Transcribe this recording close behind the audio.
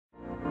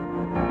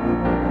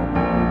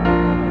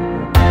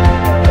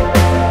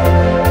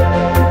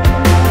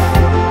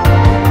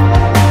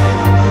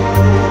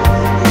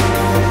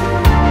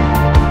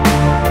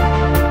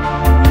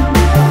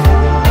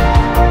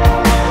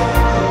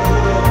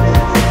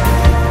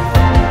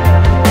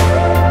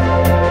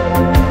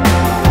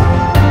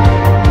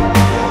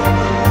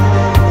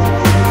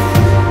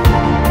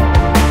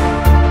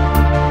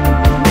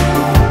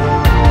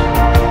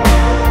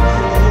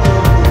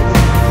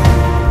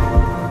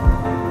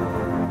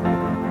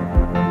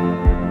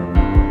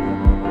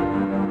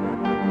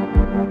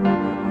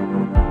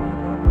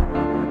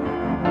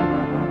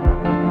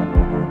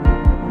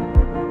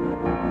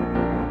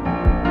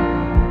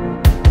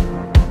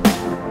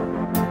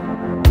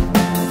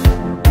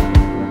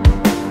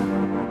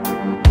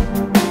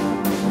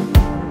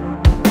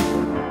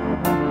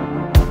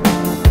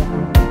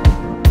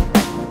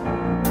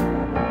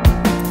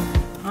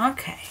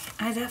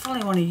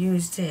want to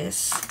use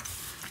this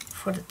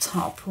for the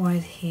top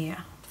right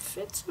here. It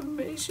fits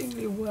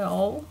amazingly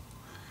well,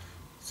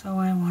 so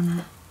I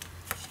want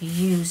to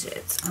use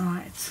it.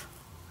 Alright, let's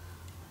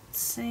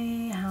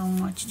see how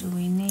much do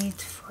we need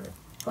for the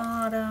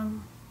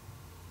bottom.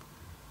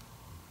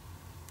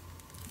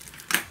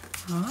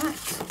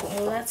 Alright,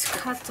 let's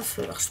cut the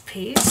first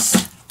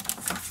piece.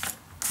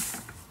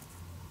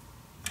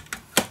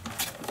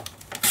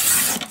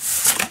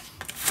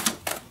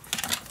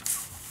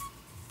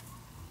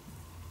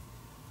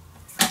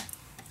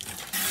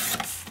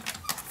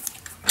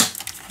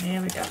 Here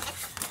we go.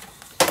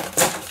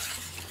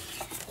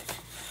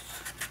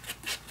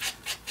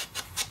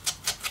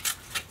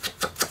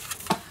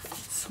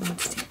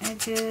 Smudge the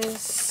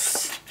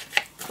edges.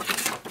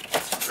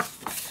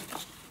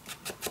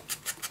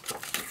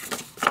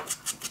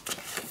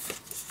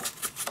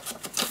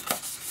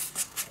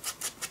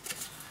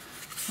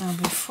 Now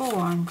before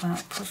I'm going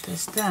to put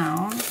this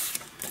down,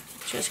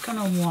 just going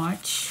to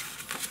watch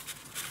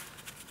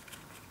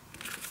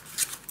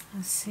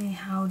and see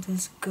how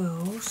this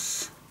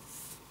goes.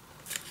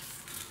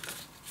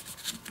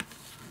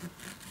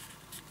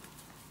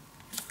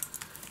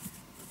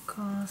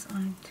 Because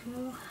I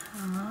do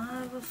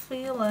have a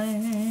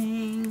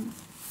feeling.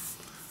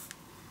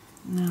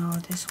 No,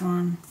 this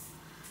one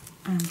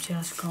I'm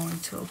just going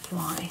to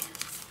apply.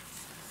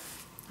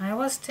 I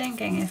was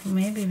thinking if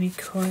maybe we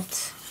could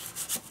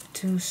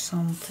do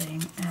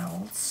something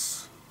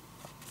else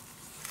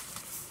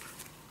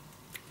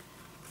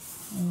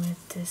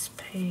with this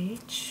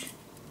page.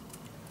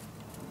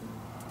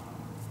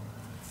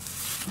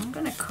 I'm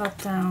gonna cut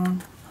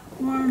down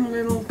one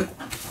little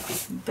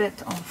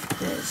bit of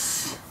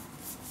this.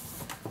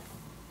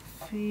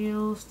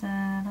 Feels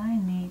that I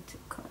need to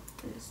cut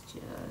this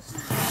just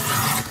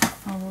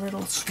a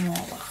little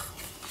smaller.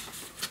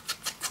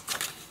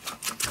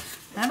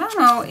 I don't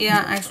know,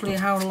 yeah, actually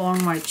how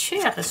long my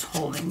chair is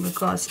holding,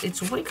 because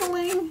it's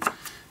wiggling,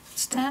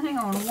 standing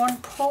on one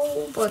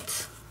pole,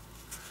 but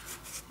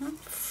I'm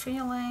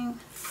feeling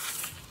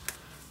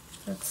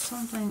that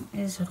something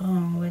is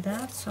wrong with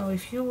that. So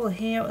if you will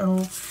hear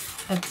a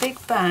big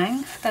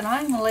bang, then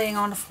I'm laying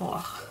on the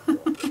floor.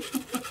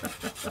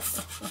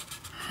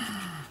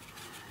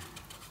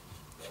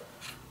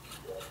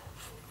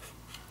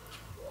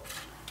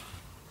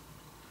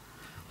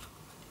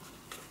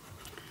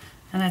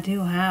 And I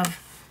do have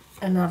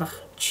another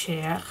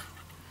chair,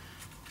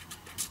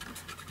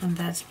 and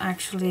that's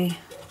actually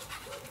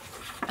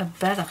a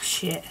better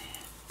chair,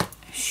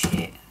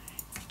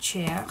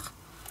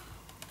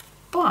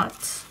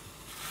 but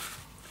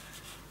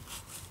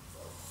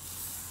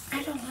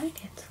I don't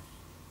like it.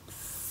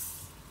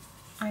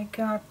 I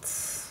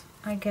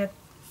get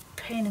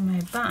pain in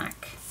my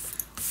back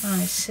when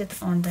I sit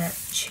on that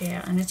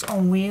chair, and it's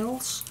on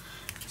wheels,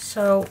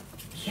 so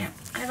yeah,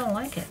 I don't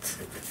like it.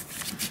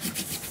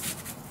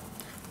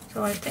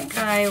 So I think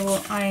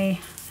I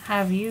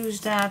have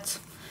used that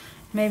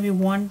maybe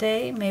one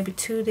day, maybe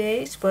 2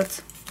 days,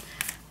 but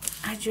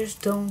I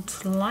just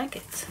don't like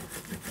it.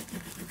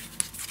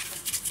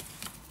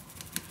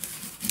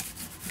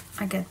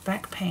 I get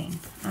back pain,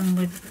 and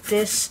with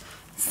this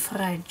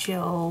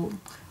fragile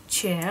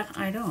chair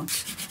I don't.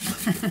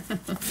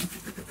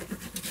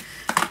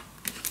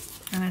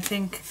 And I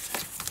think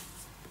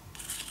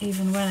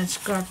even when it's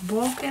got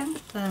broken,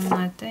 then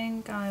I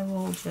think I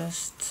will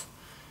just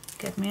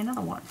get me another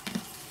one,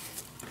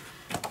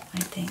 I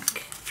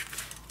think.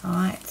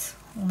 Alright,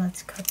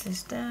 let's cut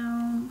this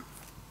down.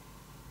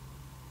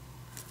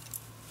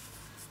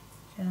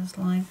 Just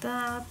like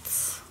that.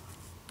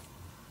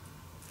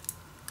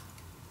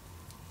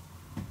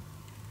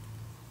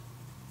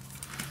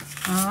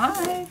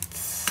 Alright.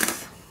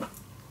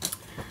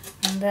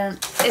 And then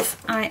if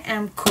I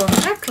am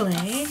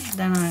correctly,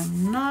 then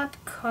I'm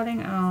not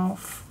cutting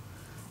off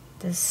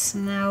the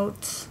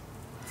snout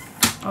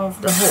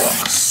of the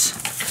horse.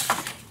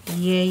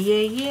 Yeah,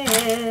 yeah,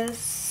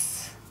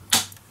 yes.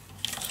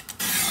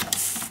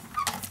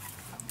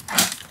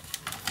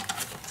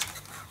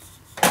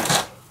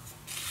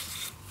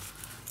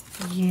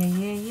 Yeah,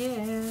 yeah,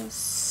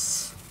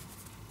 yes.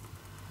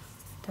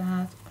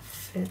 That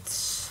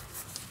fits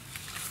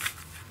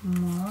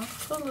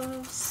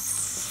marvelous.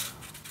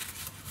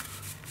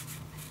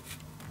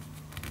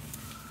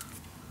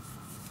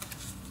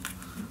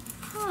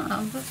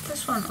 Ah, but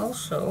this one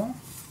also,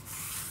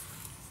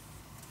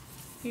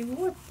 you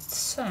would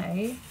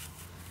say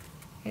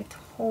it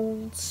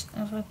holds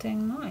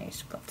everything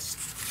nice, but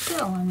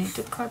still I need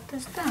to cut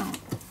this down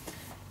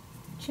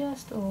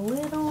just a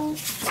little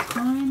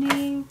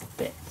tiny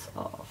bit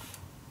off.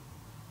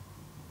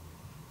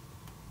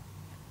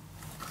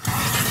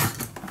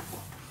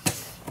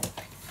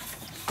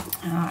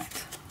 Alright.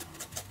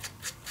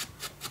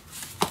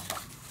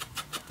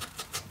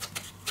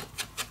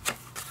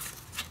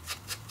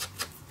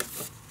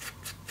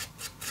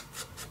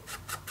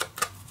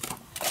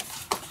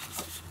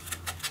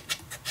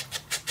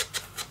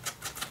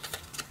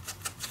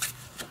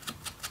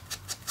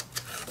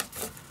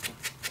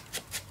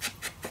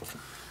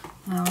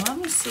 Now let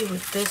me see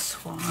with this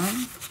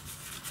one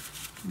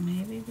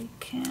Maybe we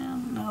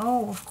can,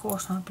 no, of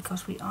course not,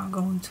 because we are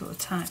going to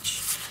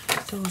attach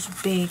those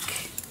big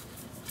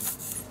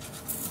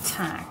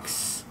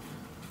tags.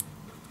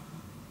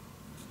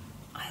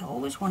 I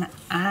always want to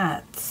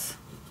add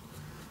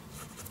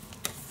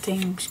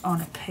things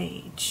on a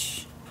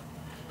page.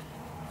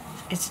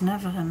 It's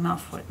never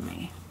enough with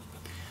me.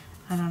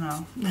 I don't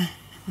know.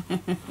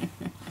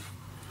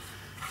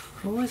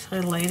 Who is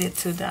related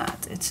to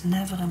that? It's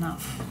never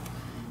enough.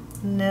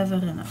 Never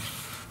enough.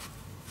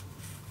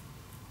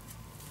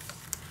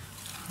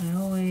 I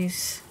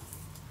always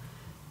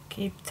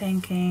keep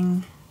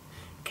thinking,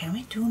 can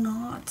we do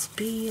not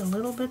be a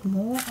little bit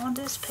more on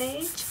this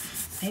page?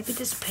 Maybe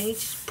this page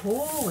is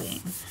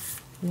boring.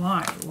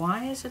 Why?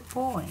 Why is it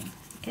boring?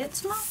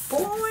 It's not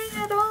boring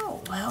at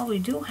all. Well, we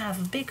do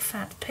have a big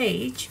fat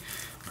page,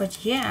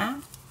 but yeah,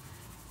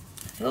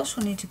 we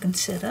also need to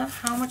consider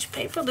how much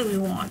paper do we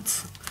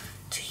want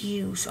to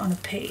use on a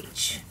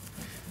page.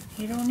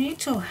 You don't need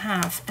to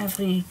have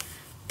every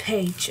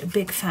page a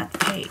big fat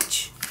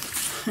page.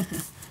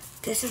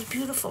 This is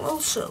beautiful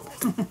also.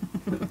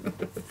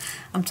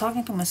 I'm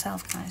talking to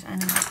myself, guys.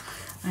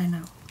 I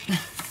know.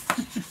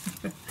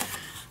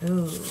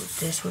 Ooh,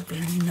 this would be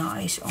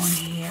nice on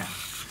here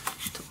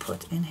to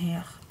put in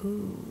here.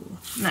 Ooh,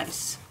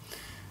 nice.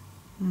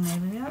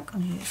 Maybe we are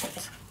gonna use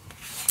it.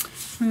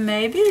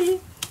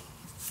 Maybe.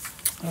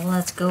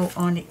 Let's go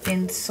on the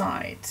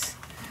inside.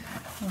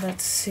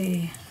 Let's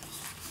see.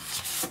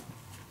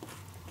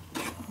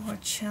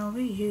 What shall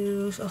we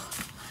use? Oh,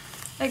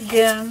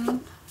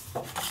 again,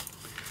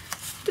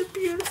 the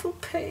beautiful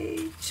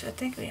page. I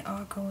think we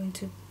are going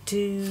to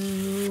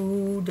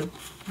do the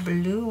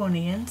blue on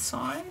the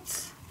inside.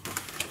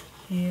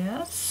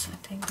 Yes, I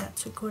think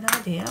that's a good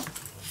idea.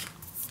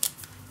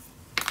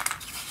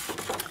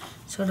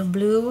 So the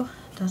blue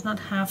does not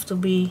have to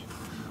be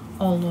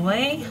all the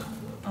way,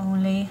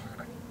 only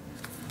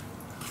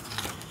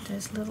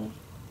this little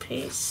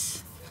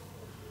piece.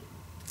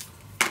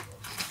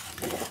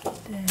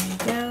 There you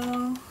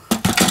go.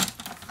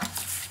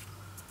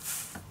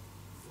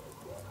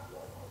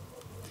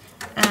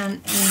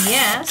 And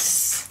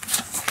yes,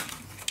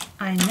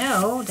 I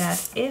know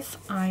that if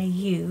I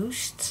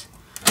used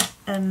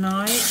a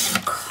nice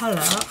color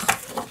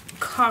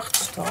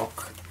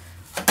cardstock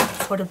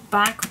for the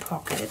back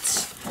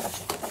pockets,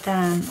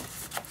 then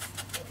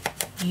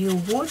you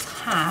would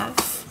have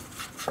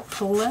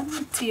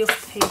plenty of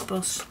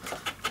papers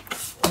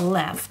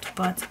left,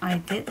 but I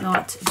did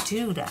not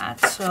do that,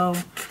 so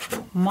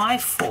my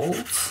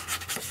fault.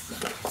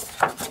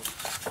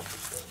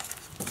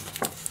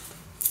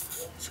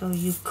 So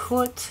you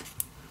could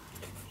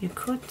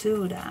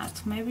do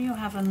that. Maybe you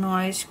have a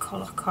nice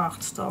color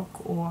cardstock,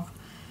 or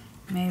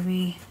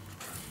maybe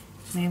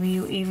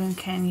you even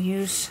can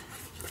use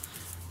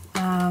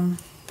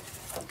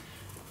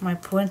my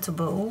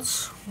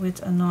printables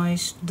with a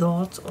nice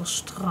dot or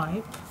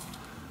stripe.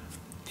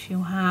 If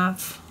you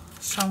have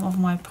some of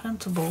my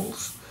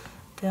printables,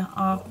 there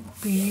are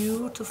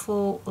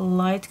beautiful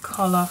light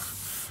color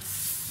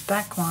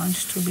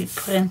backgrounds to be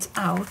print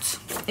out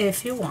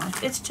if you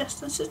want. It's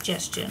just a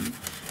suggestion.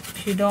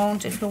 If you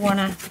don't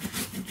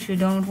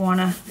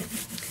wanna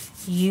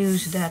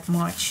use that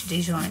much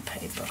design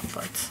paper,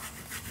 but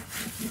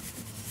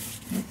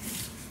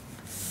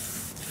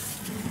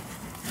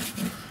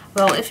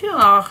well, if you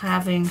are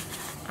having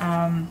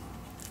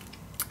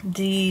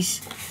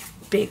these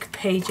big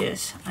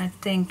pages, I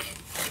think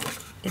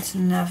it's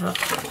never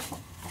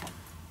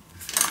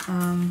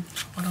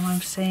what am I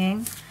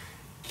saying?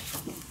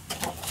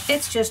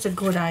 It's just a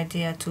good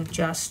idea to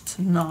just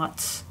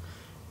not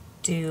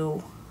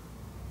do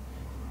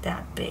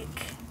that big.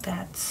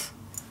 That's,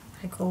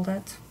 I call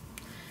that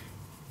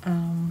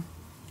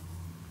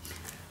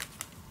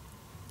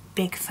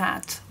big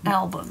fat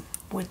album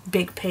with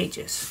big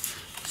pages.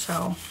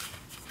 So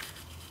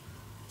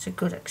it's a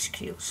good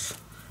excuse.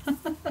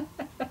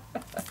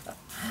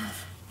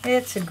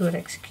 It's a good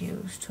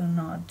excuse to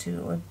not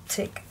do a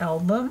thick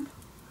album,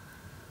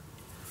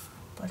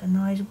 but a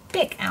nice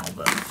big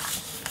album.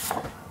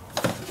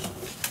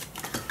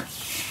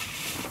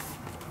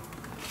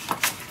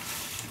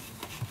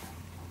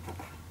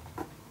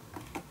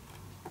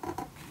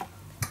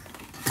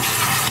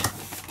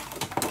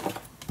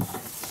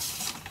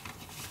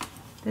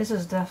 This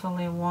is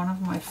definitely one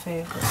of my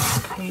favorite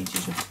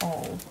pages of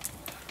all.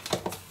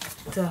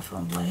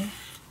 Definitely.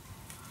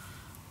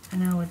 I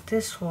know with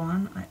this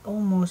one I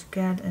almost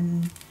get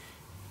an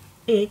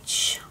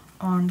itch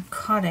on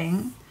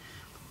cutting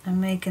and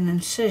make an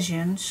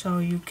incision, so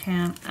you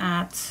can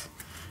add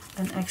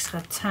an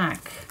extra tag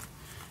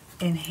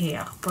in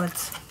here.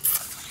 But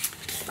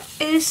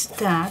is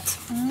that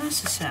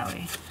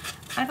necessary?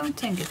 I don't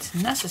think it's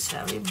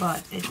necessary,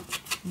 but it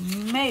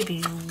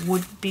maybe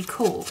would be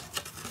cool.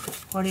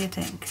 What do you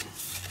think?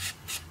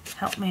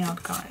 Help me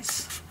out,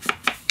 guys.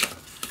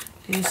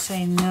 Do you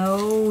say,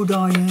 no,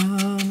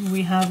 Diane,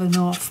 we have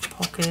enough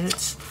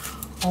pockets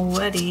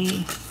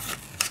already?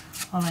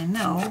 Well, I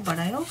know, but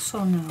I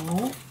also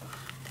know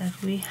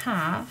that we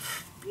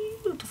have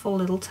beautiful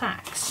little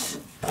tags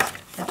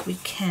that we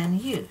can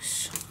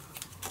use.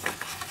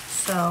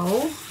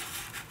 So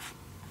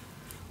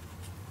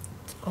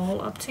it's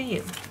all up to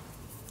you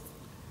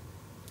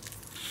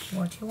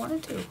what you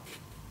want to do.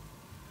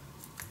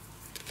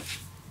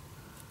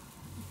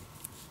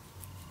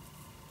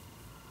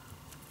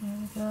 There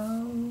we go.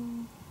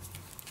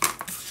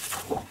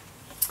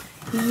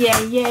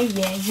 Yeah, yeah,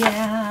 yeah,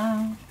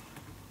 yeah.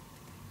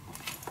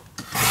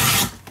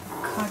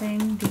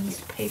 Cutting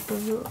these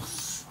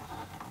papers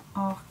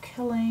are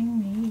killing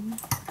me.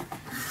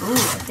 Oh,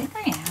 I think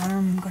I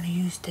am gonna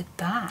use the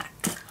back.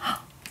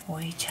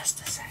 Wait just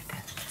a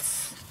second.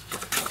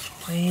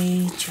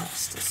 Wait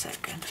just a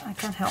second. I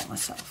can't help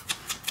myself.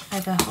 I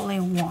definitely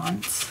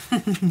want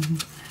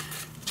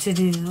to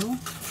do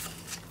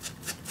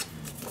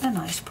a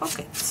nice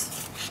pocket.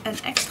 An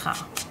extra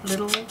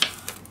little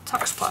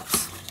tuck spot.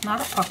 Not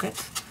a pocket,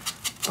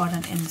 but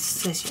an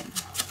incision.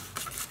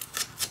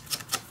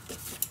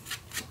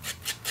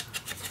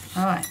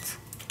 Alright,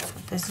 so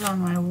this is on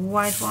my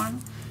white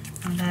one,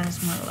 and that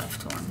is my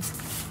left one.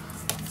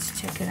 Let's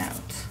check it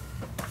out.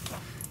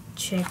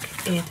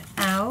 Check it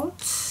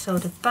out. So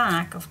the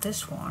back of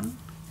this one,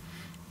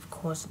 of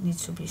course, it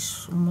needs to be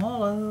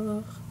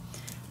smaller.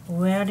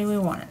 Where do we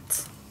want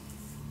it?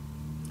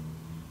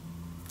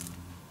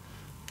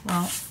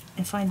 Well,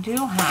 if I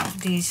do have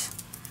these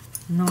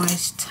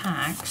nice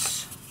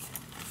tags,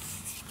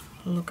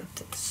 look at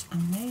this,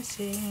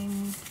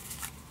 amazing.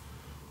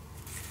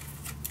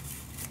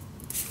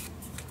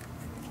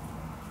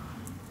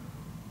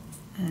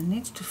 And it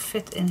needs to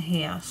fit in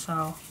here,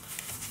 so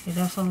you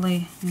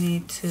definitely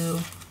need to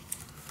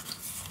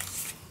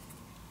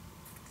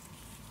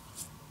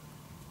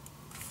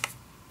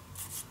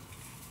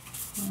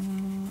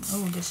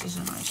oh, this is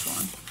a nice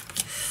one.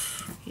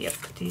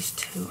 Yep, these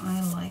two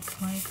I like.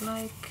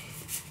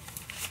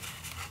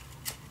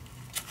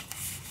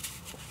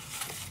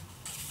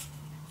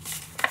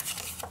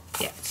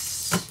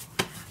 Yes.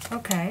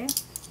 Okay.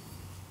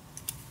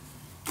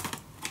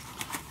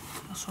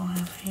 Also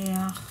have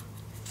here.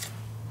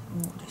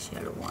 Oh, this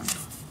yellow one.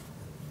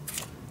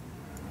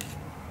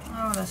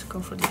 Oh, let's go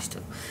for these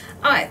two.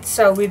 Alright,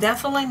 so we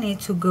definitely need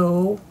to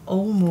go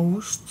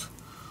almost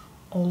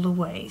all the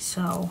way.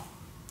 So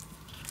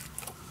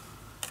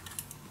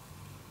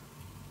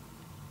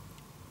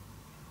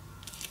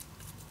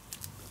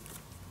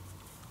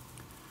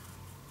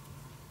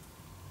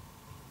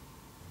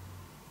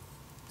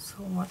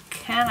what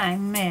can I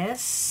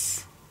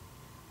miss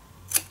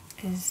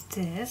is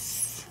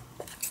this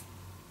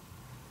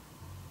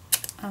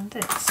and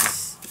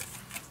this.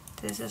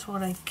 This is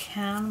what I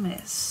can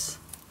miss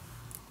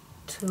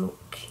to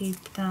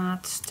keep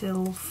that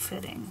still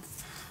fitting.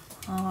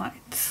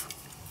 Alright,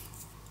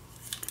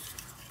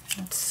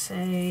 let's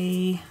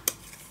say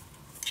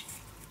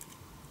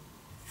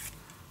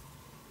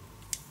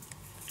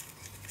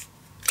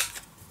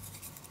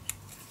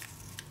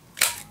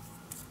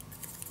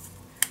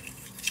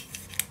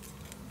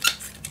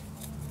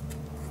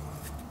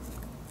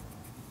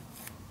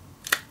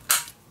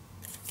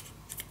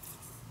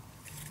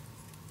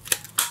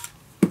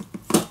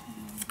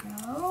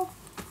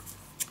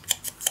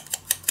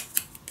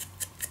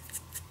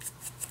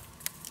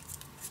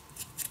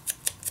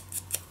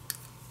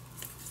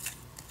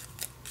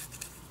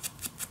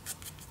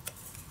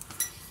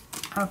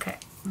okay,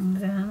 and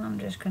then I'm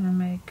just gonna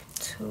make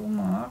 2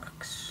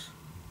 marks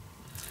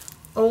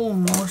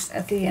almost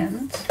at the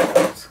end,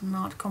 but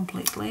not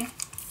completely.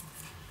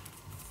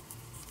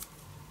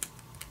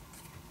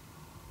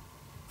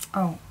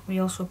 Oh, we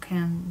also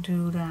can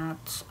do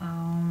that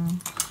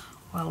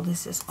while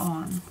this is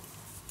on.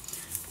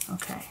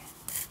 Okay,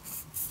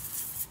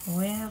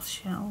 where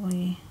shall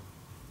we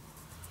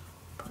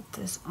put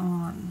this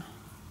on?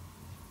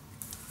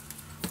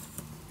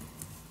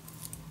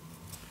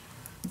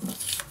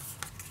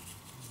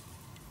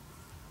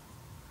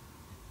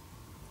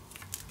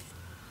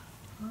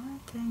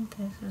 I think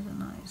this is a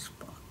nice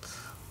spot.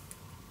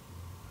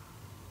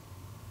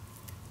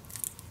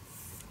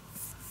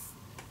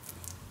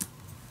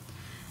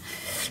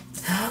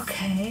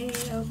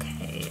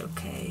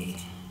 Okay.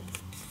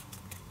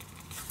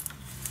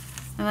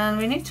 And then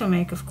we need to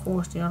make, of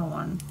course, the other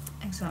one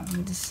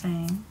exactly the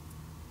same.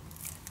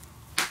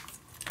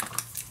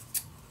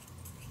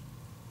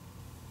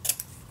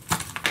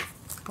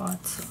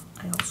 But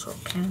I also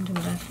can do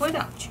that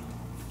without you.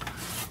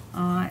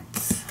 Alright.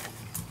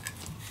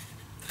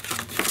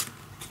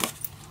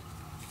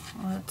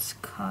 Let's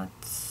cut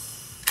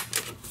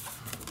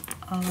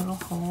a little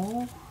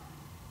hole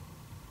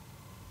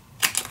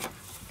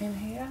in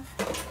here,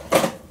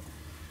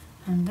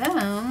 and then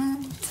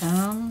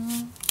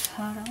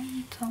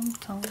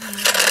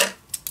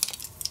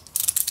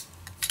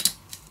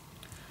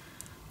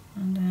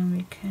and then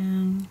we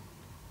can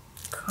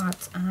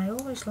cut, and I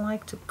always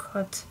like to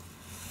cut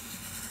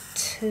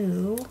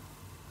 2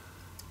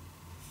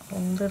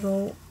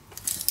 little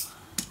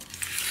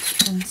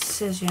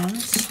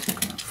incisions. I'm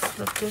gonna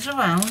flip this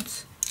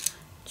around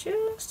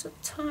just a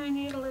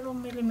tiny little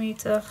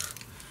millimeter,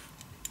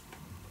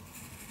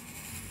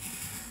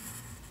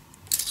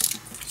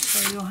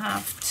 so you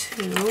have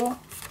to,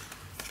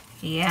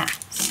 yeah,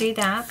 see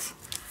that?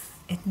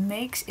 It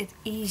makes it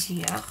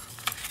easier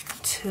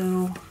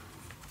to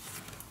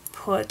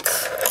put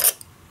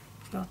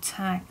your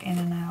tag in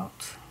and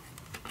out.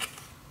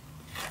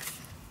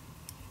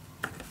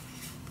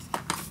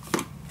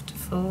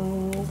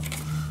 Beautiful.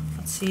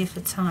 Let's see if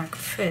the tag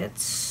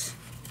fits.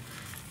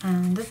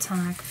 And the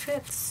tag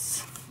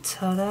fits.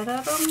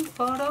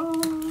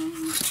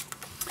 Ta-da-da-dum-ba-dum.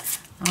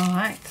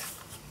 Alright.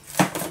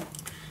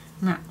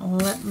 Now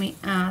let me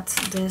add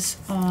this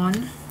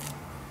on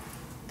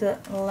the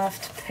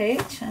left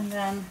page, and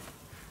then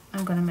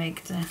I'm gonna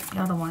make the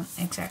other one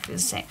exactly the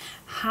same.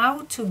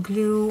 How to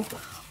glue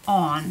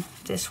on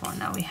this one.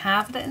 Now we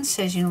have the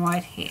incision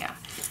right here.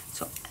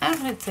 So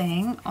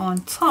everything on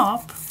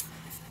top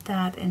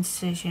that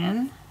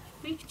incision,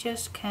 we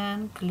just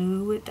can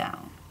glue it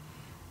down.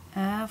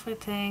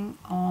 Everything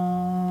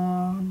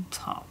on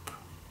top,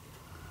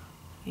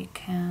 we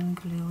can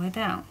glue it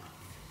down.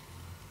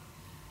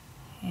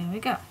 Here we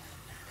go.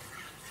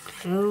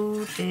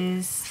 Glue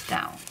this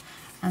down.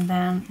 And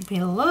then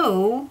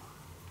below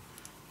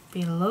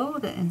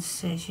the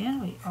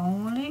incision, we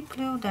only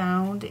glue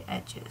down the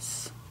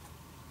edges.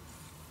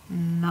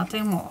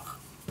 Nothing more.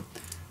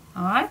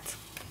 Alright?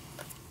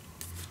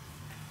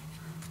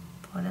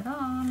 Put it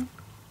on.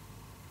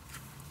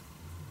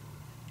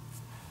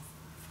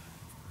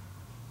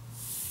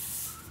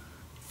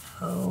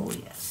 Oh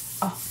yes.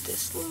 Oh,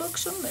 this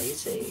looks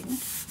amazing.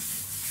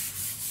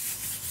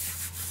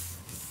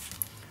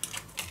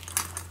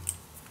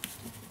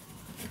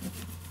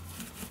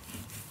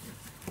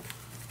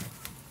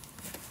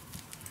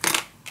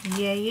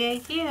 Yeah,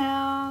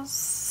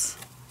 yes.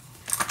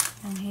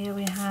 And here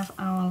we have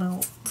our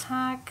little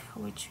tag,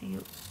 which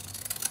you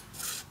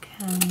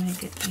can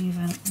make it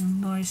even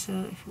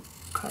nicer if you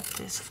cut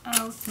this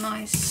out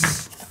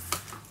nice.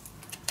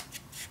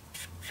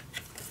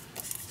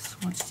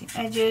 Swatch the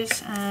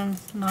edges, and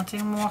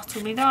nothing more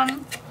to be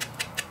done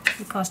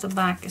because the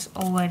back is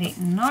already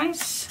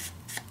nice.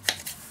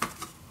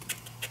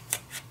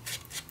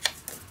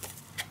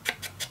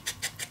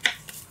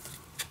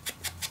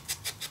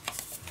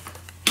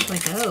 Here we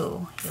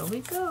go. Here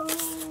we go.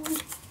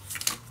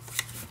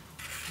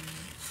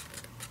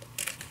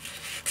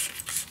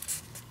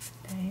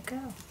 There you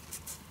go.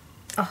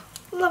 Oh,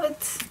 love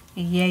it.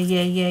 Yeah,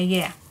 yeah, yeah,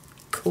 yeah.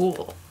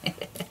 Cool.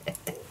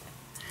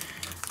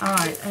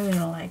 Alright, I really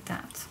like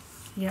that.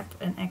 Yep,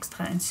 an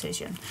extra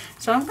incision.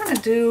 So I'm going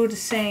to do the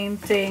same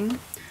thing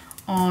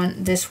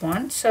on this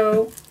one.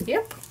 So,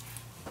 yep.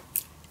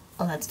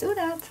 Well, let's do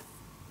that.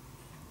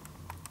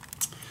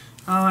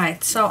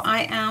 Alright, so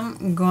I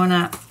am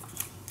gonna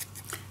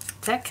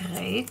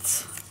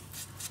decorate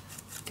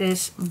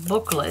this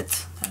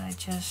booklet that I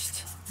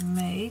just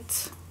made.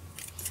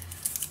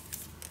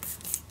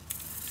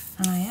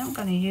 And I am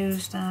gonna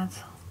use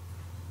that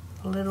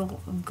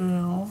little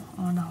girl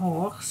on the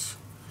horse.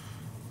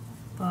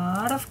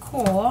 But of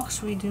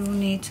course we do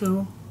need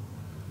to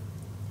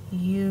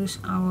use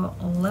our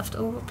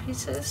leftover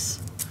pieces.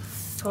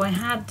 So I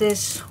had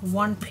this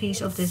one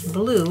piece of this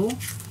blue,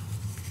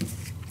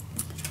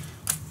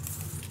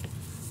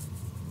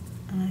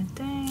 and I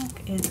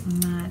think it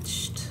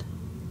matched.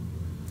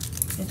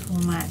 It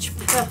will match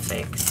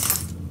perfect.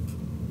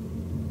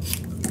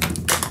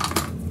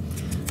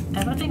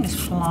 Everything is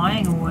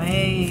flying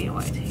away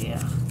right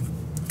here.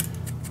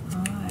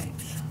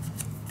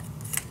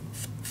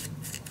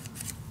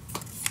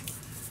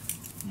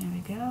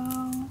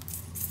 Go.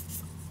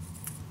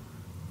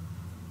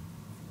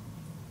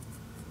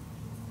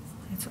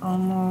 It's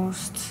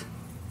almost,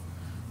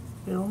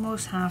 we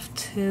almost have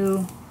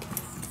 2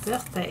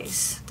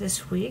 birthdays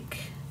this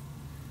week.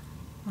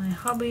 My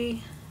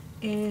hubby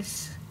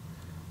is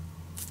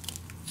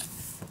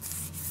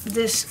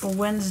this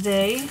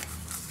Wednesday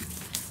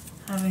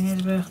having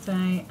his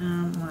birthday,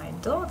 and my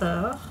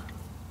daughter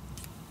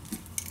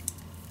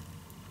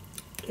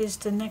is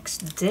the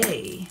next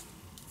day.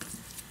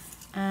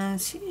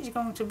 And she is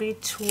going to be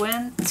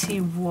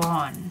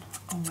 21.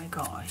 Oh my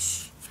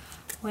gosh.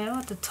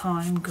 Where the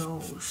time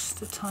goes.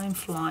 The time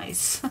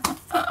flies.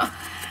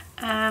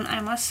 And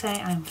I must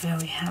say I'm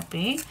very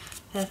happy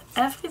that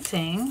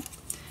everything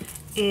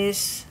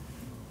is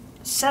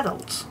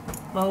settled.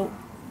 Well,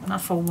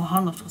 not for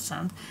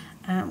 100%.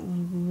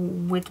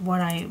 And with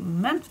what I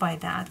meant by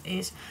that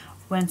is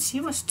when she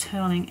was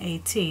turning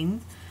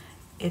 18,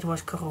 it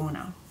was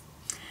Corona.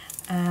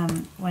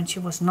 When she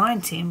was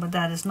 19, but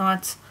that is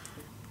not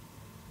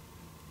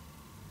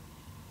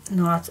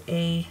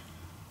a,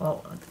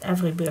 well,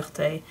 every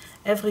birthday,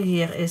 every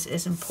year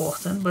is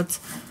important, but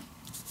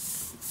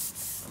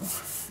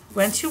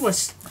when she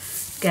was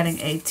getting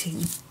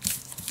 18,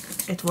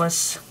 it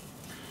was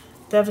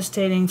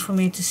devastating for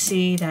me to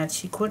see that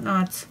she could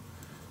not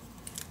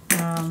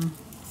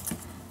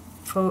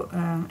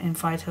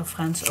invite her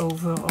friends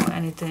over or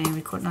anything.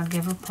 We could not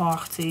give a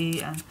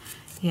party, and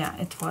yeah,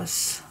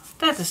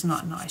 that is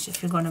not nice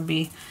if you're going to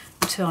be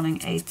turning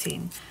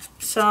 18.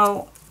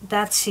 So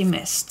that she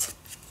missed.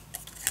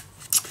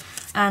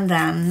 And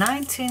then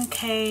 19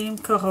 came,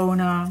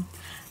 Corona.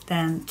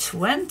 Then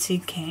 20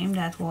 came,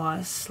 that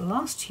was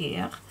last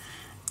year.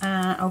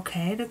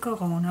 Okay, the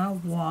corona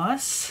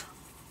was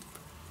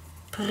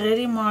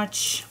pretty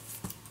much,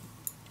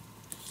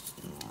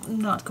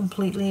 not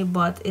completely,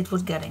 but it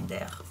was getting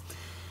there.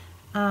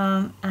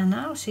 And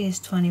now she is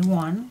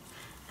 21,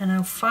 and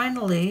now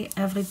finally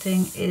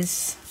everything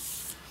is,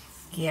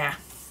 yeah,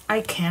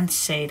 I can't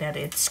say that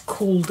it's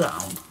cooled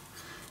down.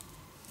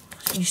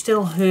 You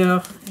still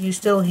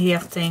hear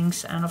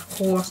things, and of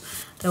course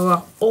there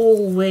are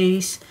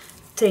always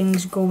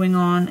things going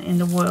on in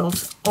the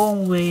world,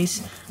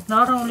 always,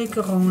 not only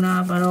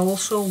corona but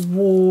also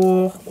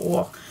war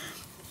or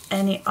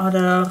any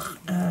other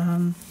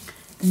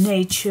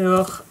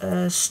nature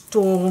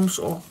storms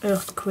or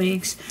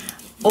earthquakes.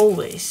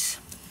 Always,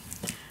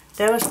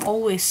 there is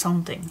always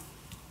something.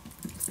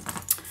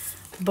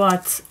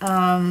 But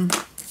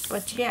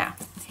yeah,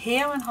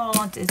 here in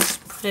Holland it's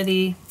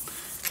pretty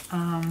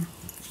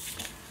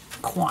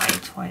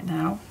quiet right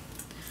now.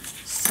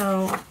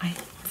 So I'm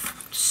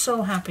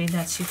so happy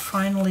that she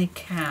finally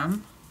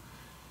can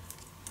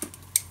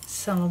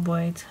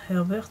celebrate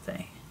her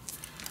birthday.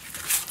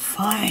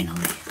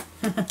 Finally.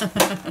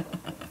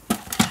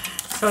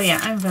 So yeah,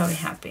 I'm very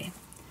happy.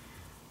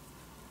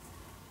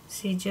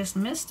 She just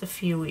missed a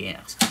few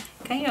years.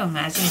 Can you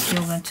imagine if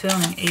you were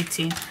turning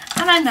 18?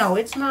 And I know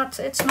it's not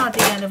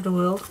the end of the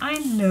world. I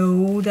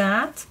know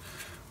that,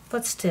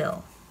 but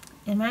still,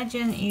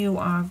 imagine you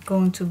are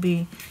going to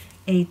be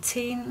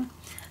 18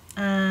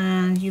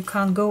 and you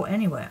can't go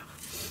anywhere.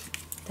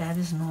 That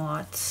is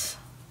not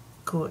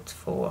good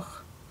for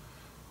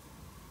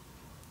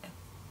a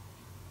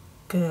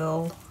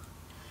girl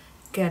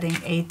getting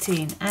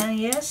 18. And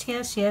yes,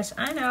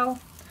 I know.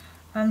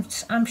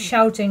 I'm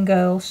shouting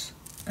girls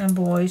and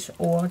boys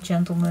or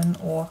gentlemen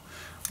or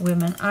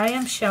women. I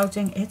am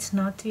shouting, it's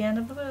not the end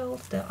of the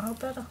world. There are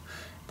better.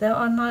 There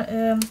are not.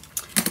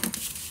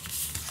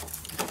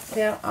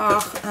 There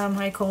are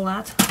how you call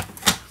that?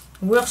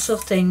 Worser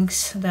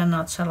things than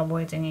not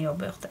celebrating your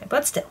birthday.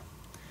 But still,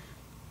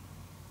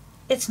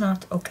 it's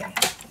not okay.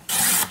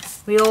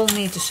 We all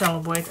need to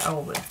celebrate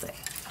our birthday,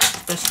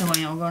 especially when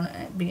you're going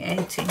to be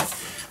 18.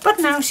 But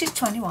now she's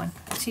 21.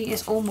 She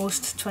is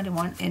almost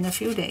 21 in a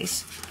few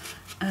days.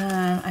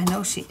 I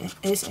know she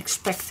is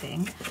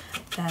expecting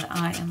that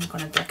I am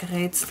going to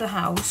decorate the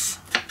house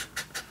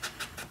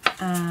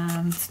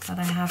and that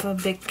I have a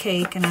big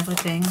cake and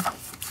everything.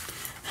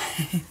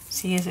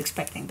 She is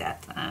expecting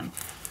that, and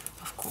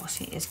of course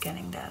she is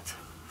getting that.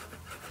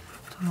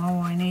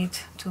 Tomorrow I need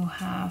to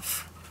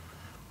have,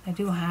 I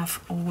do have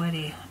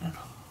already a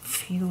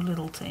few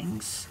little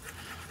things.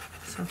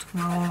 So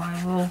tomorrow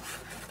I will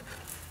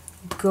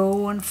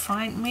go and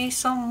find me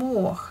some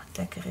more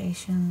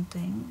decoration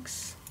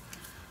things.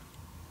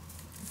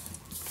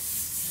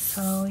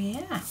 So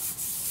yeah,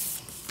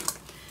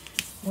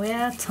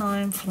 where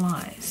time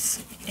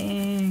flies.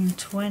 In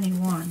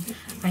 21,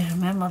 I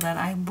remember that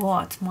I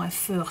bought my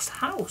first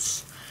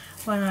house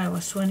when I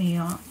was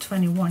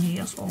 21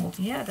 years old.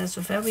 Yeah, that's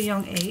a very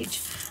young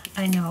age,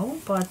 I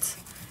know, but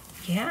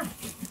yeah,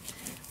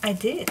 I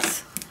did.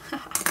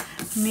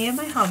 Me and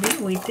my hubby,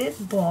 we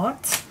did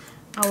bought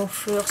our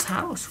first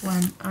house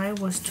when I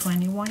was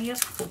 21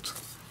 years old.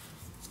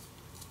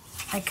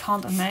 I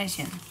can't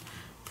imagine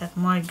that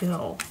my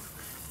girl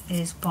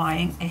is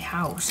buying a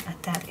house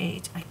at that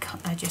age.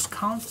 I just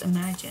can't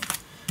imagine.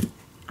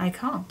 I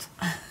can't.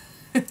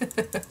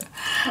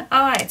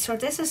 Alright, so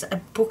this is a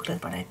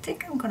booklet, but I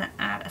think I'm gonna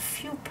add a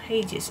few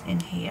pages in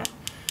here,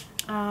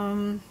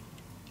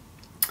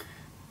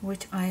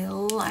 which I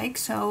like,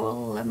 so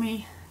let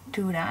me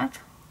do that.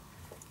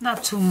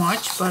 Not too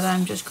much, but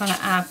I'm just gonna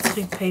add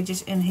 3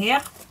 pages in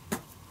here.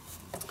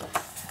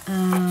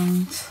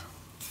 And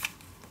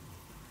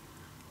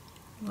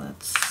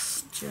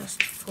let's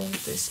just fold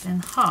this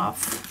in half.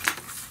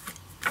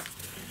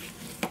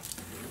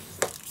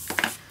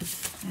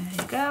 There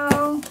you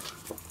go.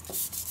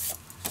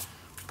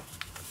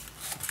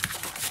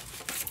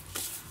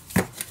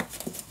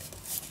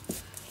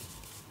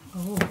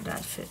 Oh,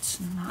 that fits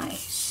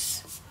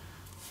nice.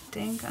 I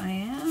think I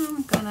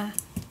am gonna,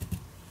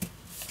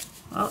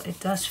 well, it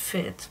does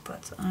fit,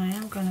 but I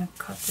am gonna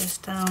cut this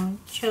down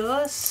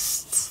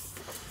just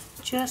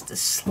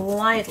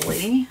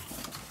slightly,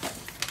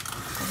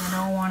 because I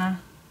don't wanna,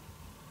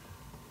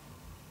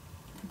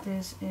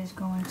 this is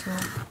going to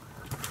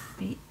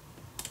be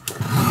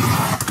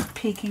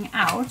peeking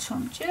out, so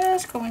I'm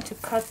just going to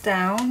cut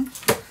down,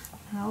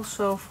 and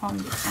also from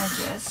the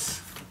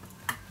edges,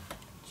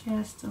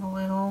 just a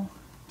little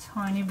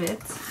tiny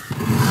bit.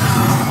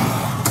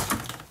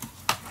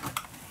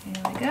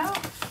 Here we go.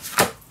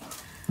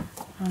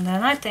 And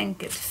then I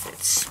think it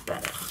fits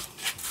better.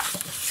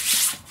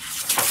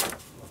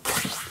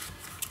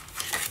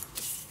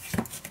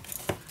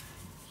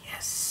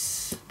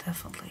 Yes,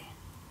 definitely.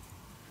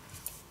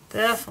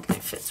 Definitely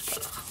fits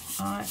better.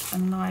 Alright, a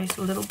nice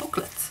little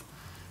booklet.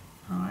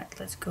 Alright,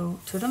 let's go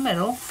to the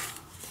middle.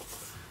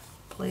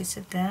 Place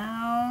it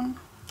down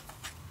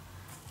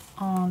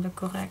on the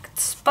correct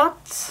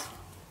spot.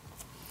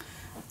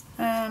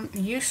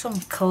 use some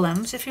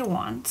clamps if you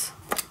want.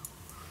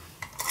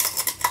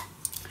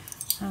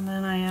 And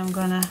then I am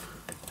gonna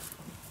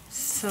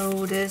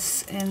sew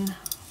this in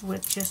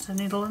with just a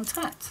needle and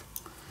thread.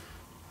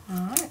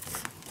 Alright.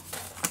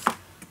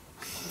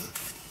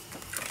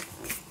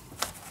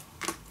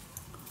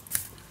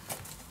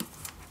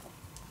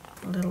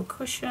 A little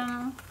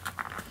cushion.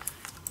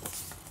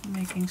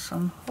 Making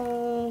some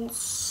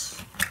holes.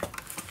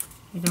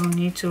 You don't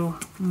need to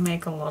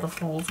make a lot of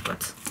holes,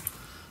 but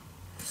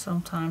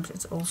sometimes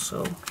it's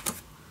also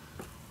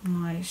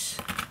nice.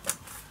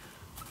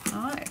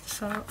 Alright,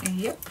 so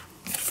yep.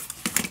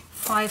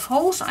 5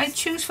 holes I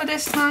choose for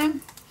this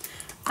time.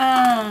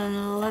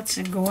 And let's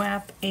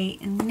grab a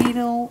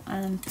needle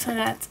and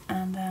thread,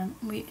 and then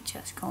we're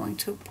just going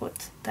to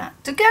put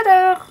that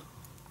together.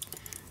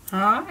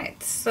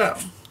 Alright, so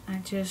I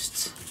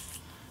just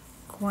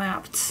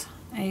grabbed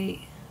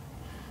a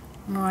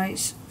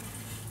nice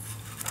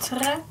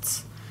thread.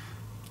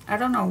 I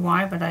don't know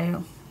why, but I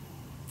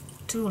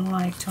do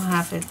like to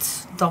have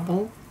it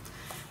double.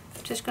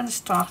 I'm just going to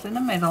start in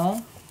the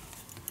middle,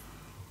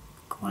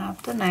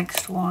 grab the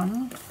next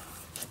one,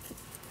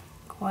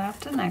 grab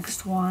the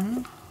next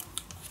one,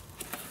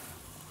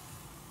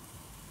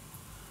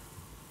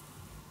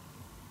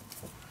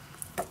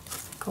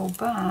 go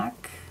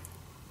back,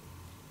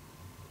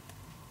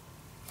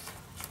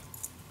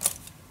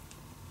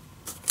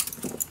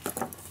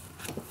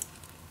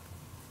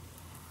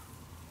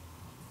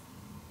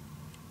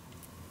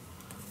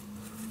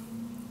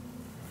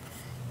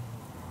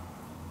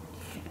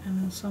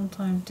 and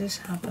sometimes this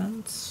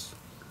happens.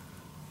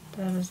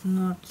 That is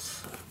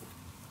not,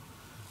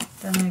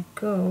 then I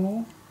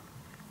go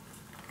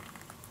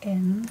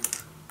in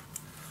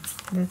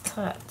the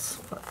threads,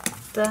 but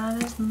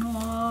that is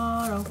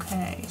not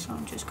okay. So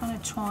I'm just gonna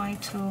try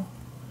to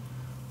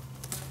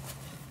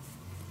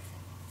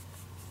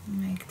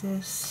make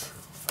this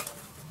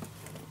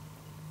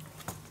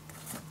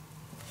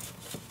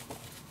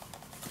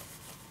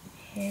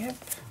yep,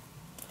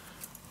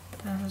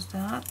 that is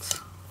that.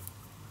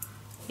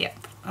 Yep,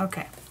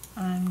 okay,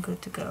 I'm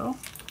good to go.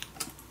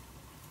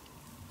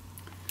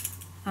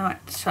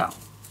 Alright, so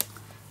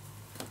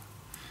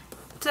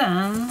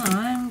then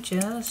I'm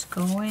just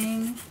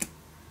going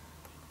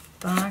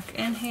back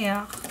in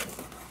here.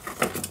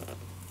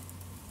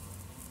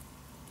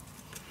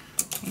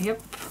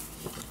 Yep,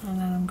 and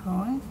then I'm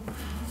going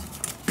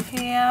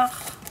here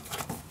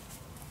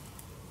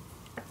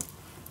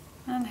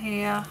and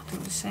here, do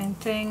the same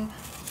thing,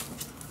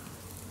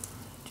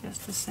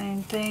 just the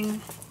same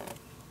thing.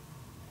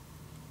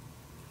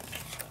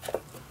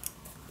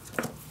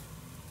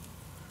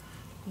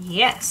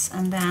 Yes,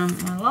 and then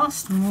my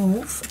last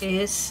move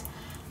is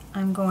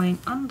I'm going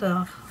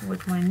under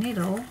with my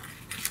needle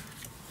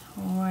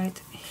right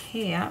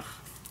here.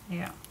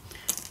 Yeah,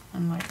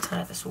 and my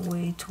thread is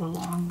way too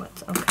long,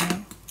 but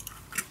okay.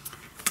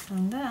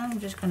 And then I'm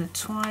just going to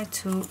try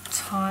to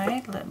tie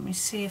it. Let me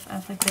see if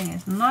everything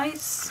is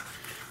nice.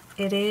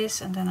 It is,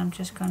 and then I'm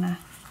just going to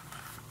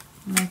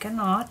make a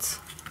knot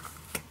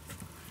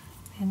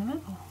in the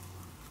middle.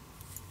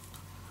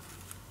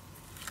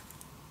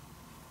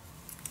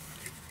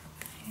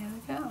 Here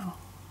we go.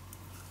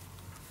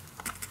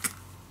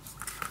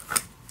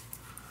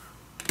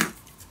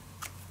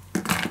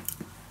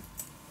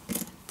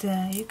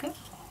 There you go.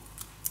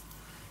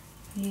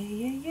 Yeah,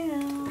 yeah,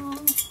 yeah.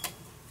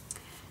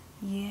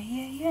 Yeah,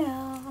 yeah,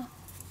 yeah.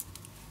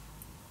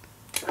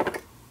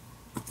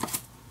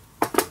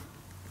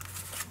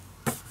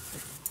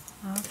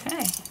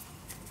 Okay.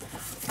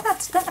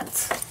 That's that.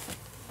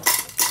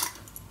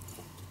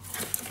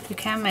 You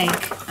can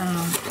make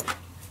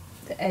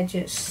the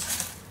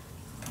edges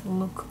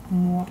look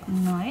more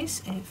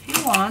nice if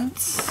you want.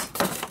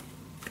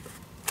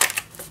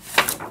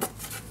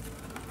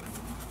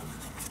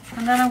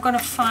 And then I'm gonna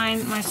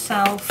find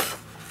myself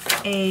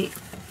a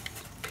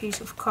piece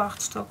of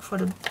cardstock for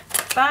the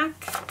back,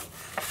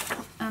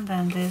 and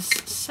then this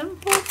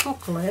simple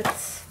booklet,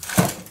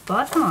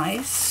 but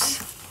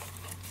nice,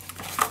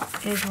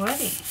 is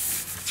ready.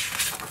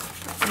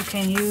 You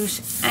can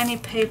use any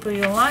paper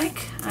you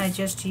like. I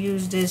just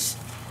use this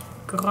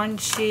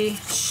grungy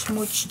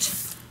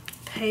smooched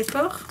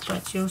paper,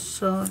 but you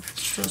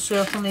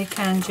certainly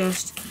can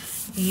just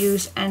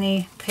use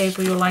any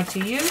paper you like to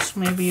use.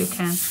 Maybe you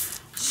can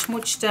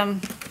smooch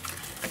them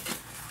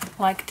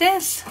like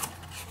this,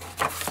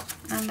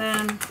 and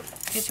then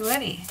it's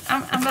ready.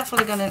 I'm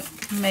definitely gonna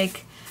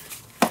make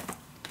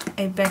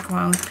a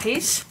background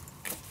piece,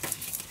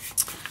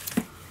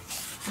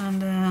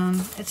 and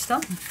then it's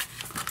done.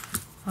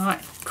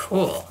 Alright,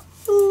 cool.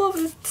 Love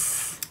it.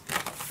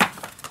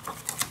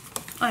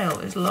 I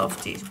always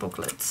love these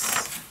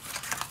booklets.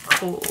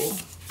 Cool.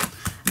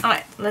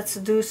 Alright, let's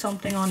do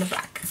something on the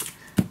back.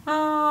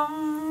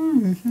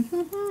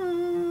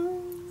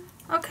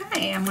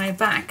 Okay, and my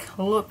back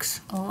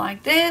looks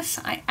like this.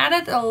 I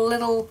added a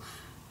little,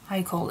 how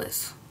you call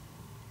this?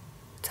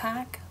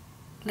 Tag?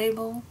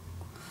 Label?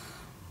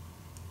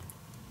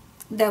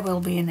 There will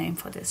be a name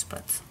for this,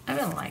 but I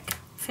will like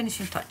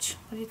finishing touch.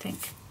 What do you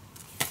think?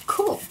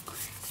 Cool.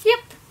 Yep,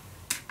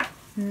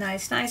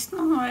 Nice, nice,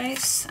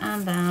 nice.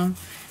 And then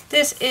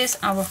this is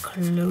our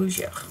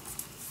closure.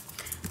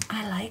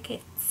 I like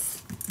it.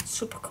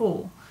 Super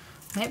cool.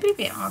 Maybe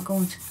we are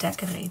going to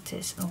decorate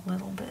this a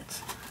little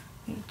bit.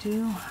 We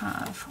do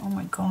have, oh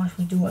my gosh,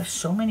 we do have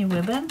so many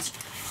ribbons.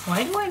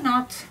 Why do I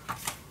not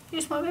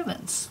use my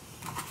ribbons?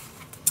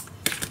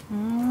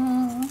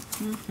 Ooh.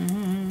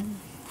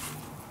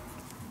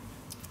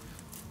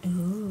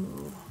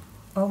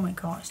 Oh my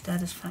gosh,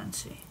 that is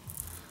fancy.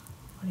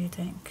 What do you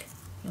think?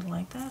 You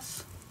like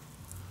this?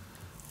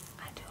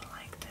 I do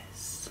like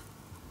this.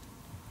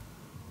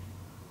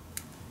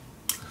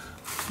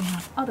 We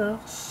have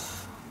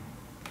others.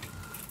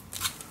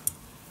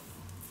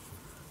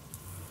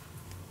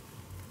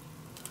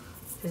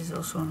 This is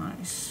also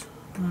nice.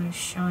 Nice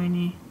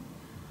shiny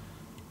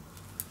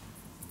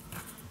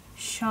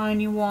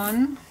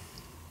one.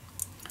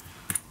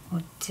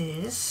 Or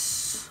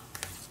this.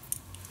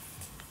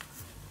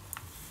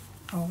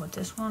 Oh, with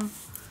this one,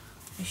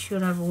 I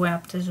should have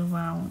wrapped this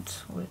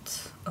around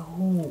with,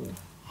 oh,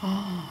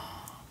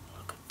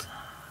 look at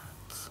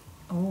that.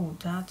 Oh,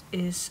 that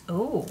is,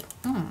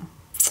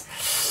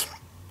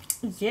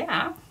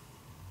 yeah.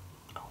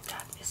 Oh,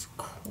 that is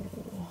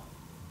cool.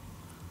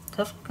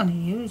 Definitely gonna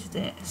use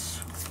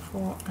this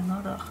for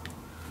another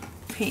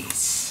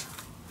piece.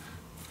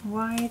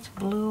 White,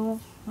 blue.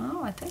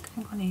 Oh, I think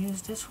I'm gonna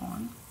use this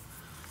one.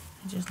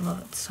 I just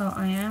love it. So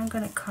I am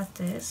gonna cut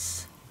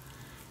this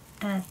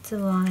at the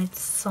right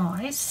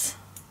size,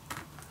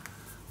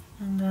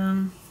 and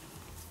then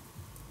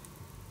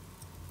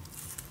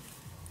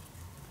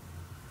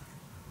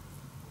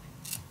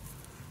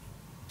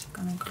I'm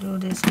gonna glue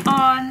this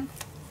on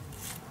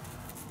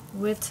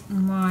with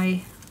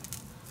my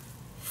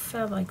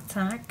fabric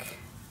tack.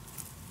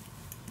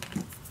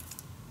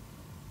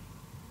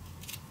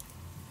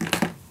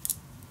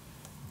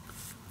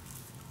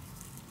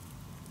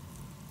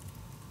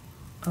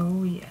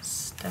 Oh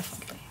yes,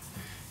 definitely.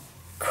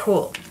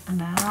 Cool. And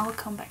then I'll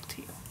come back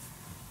to you.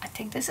 I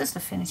think this is the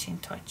finishing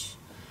touch.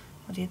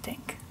 What do you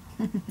think?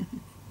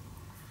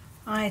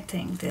 I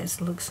think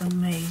this looks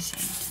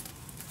amazing,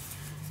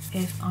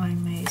 if I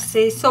may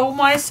say so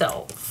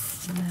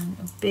myself. And then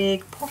a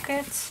big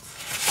pocket,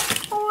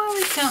 or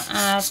we can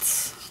add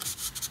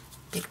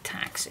big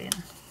tags in,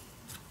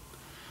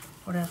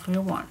 whatever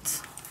you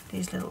want.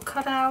 These little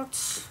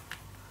cutouts.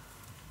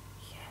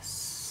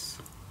 Yes,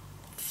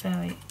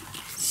 very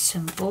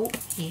simple.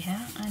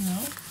 Yeah, I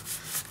know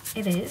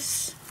it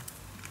is,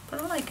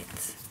 but I like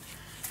it.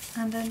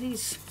 And then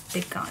these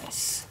big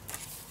guys.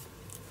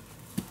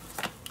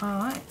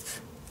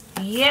 Alright,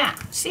 yeah,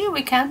 see,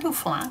 we can do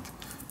flat.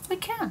 We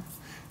can.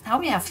 Now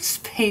we have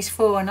space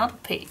for another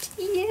page.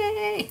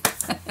 Yay!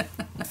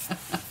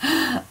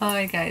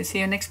 Alright guys, see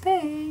you next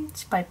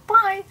page. Bye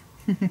bye.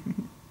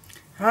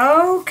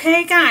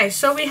 Okay guys,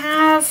 so we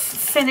have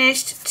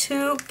finished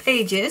 2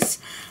 pages,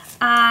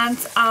 and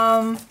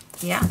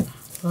yeah,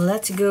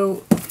 let's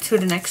go to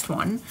the next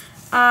one.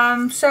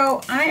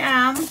 So I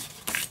am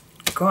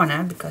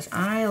gonna, because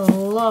I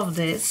love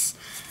this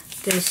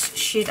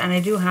sheet, and I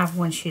do have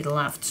 1 sheet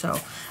left, so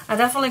I'm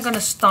definitely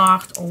gonna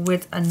start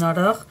with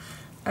another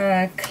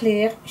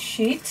clear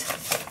sheet,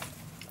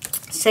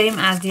 same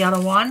as the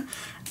other one.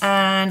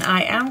 And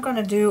I am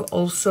gonna do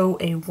also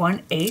a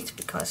 1/8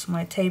 because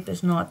my tape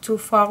is not too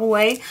far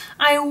away.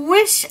 I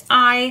wish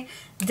I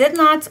did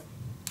not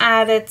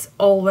add it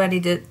already,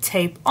 the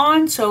tape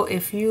on, so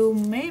if you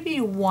maybe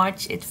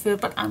watch it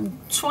first, but I'm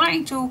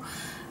trying to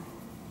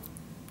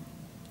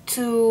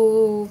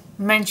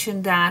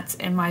mention that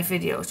in my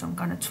videos. I'm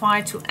gonna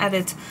try to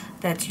edit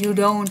that you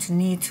don't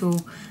need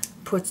to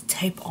put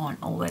tape on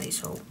already,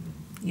 so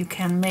you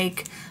can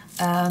make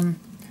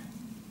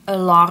a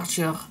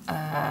larger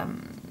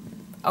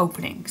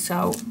opening.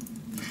 So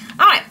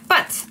alright,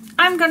 but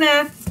I'm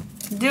gonna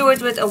do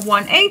it with a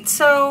 1/8,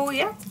 so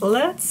yeah,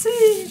 let's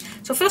see.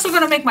 So first I'm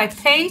gonna make my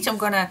page. I'm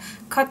gonna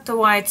cut the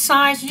right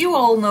size. You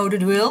all know the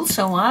drill,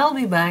 so I'll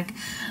be back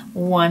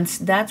once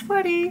that's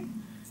ready.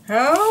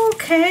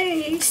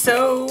 Okay,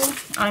 so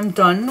I'm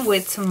done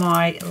with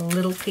my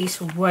little piece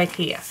right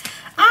here.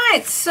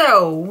 Alright,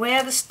 so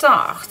where to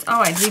start?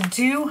 Alright, we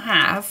do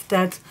have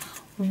that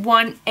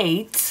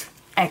 1/8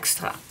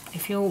 extra.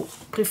 If you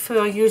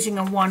prefer using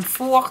a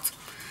 1/4,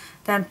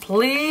 then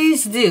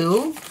please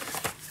do.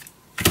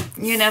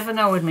 You never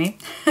know with me.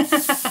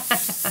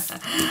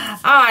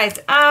 Alright,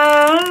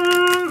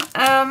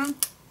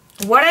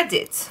 what I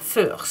did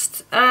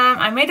first,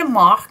 I made a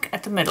mark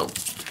at the middle.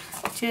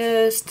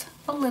 Just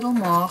a little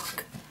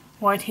mark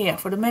right here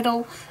for the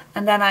middle,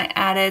 and then I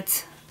added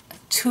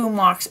 2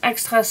 marks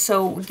extra,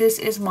 so this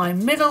is my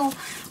middle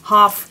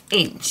 1/2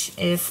 inch,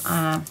 if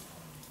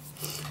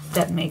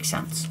that makes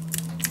sense.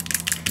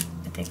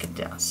 I think it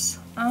does.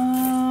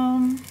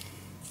 I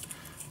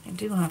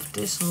do have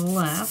this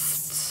left.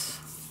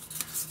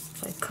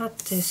 If I cut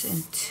this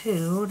in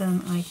 2,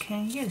 then I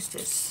can use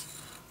this.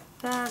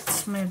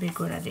 That's maybe a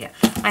good idea.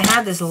 I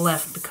had this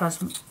left because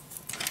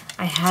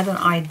I had an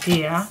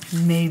idea,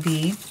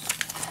 maybe,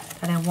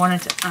 that I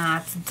wanted to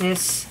add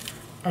this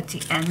at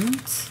the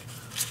end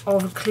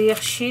over clear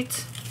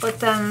sheet, but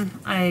then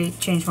I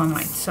changed my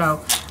mind.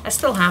 So I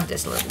still have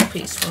this little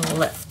piece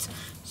left.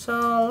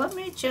 So let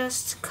me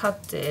just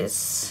cut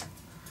this.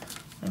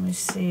 Let me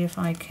see if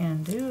I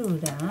can do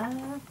that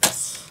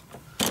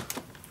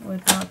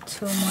without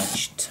too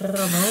much trouble.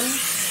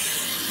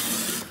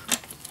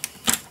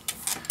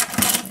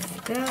 There we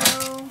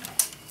go.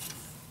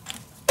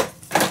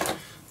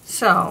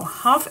 So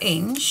 1/2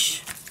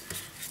 inch,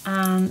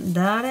 and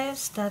that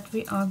is that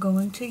we are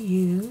going to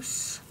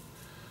use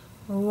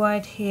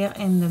right here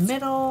in the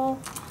middle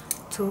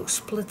to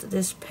split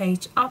this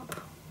page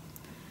up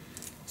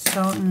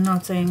so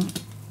nothing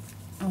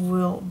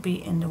will be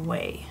in the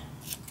way.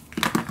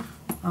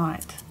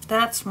 Alright,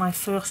 that's my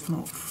first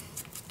move.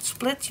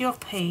 Split your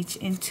page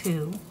in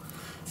two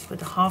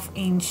with a 1/2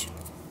 inch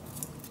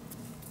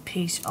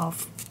piece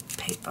of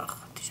paper,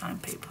 design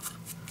paper.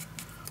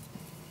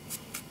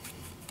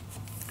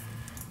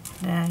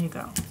 There you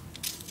go.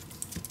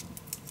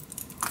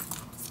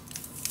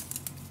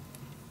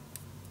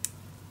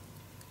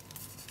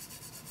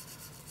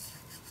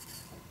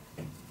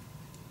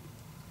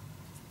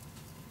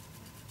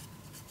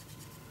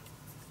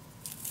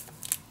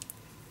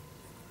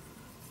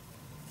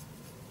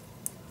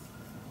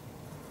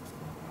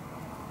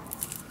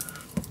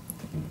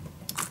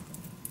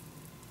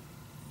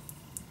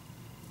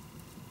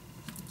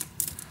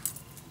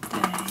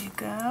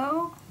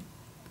 Go.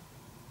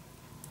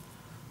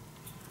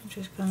 I'm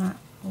just gonna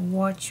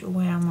watch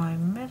where my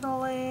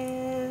middle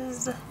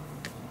is,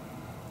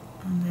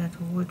 and that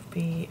would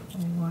be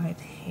right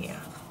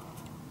here.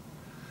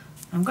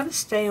 I'm gonna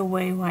stay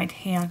away right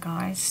here,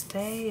 guys.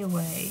 Stay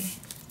away.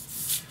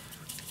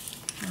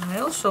 I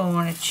also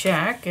want to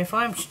check if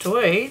I'm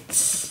straight.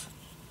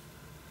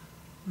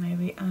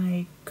 Maybe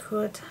I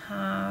could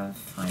have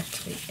 5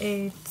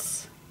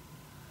 3/8.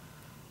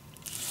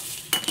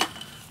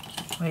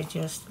 Wait,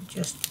 just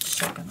a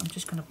second. I'm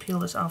just gonna peel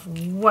this off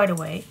right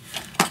away,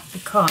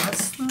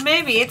 because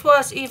maybe it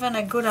was even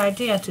a good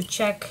idea to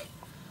check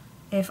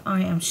if I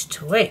am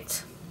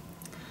straight.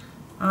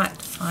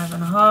 Alright, 5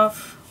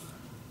 1/2.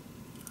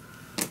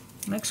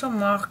 Make some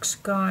marks,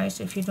 guys,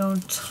 if you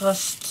don't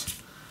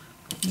trust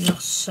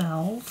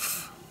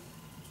yourself.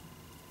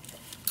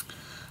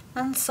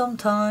 And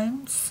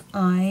sometimes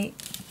I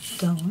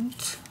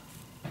don't.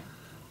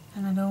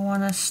 And I don't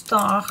want to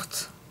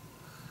start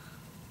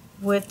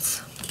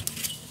with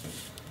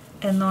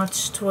a not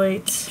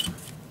straight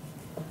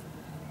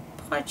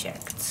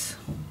project.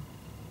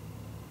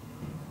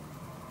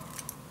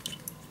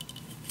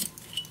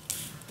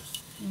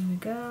 Here we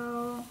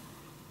go.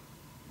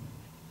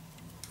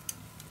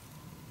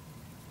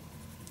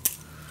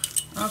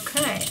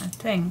 Okay, I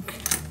think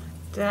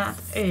that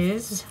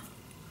is,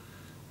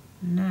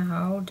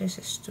 now this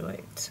is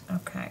straight.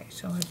 Okay,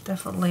 so I'm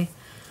definitely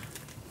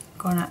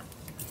gonna,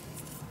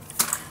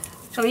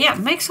 so yeah,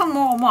 make some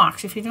more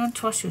marks if you don't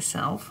trust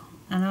yourself,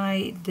 and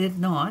I did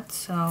not,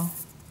 so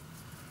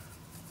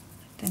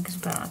I think it's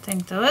better. I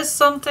think there is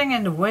something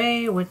in the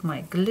way with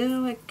my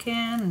glue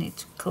again. I need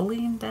to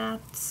clean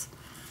that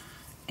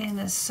in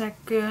a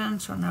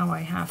second. So now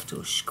I have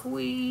to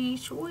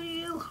squeeze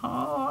real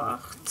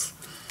hard.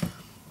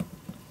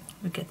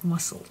 We get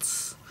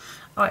muscles.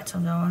 Alright, so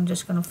now I'm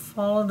just going to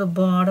follow the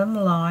bottom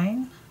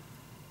line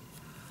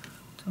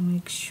to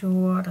make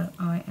sure that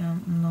I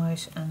am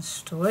nice and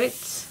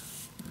straight.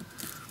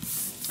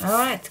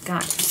 Alright,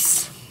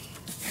 guys.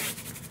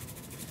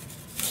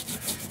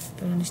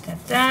 Burnish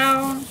that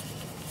down.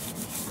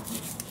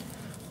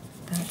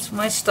 That's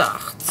my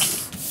start.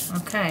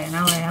 Okay,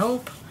 now I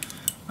hope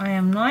I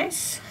am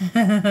nice.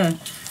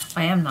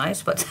 I am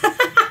nice, but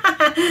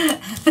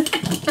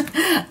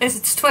is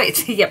it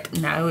straight? Yep,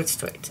 now it's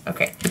straight.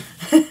 Okay.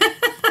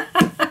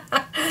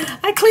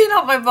 I clean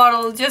up my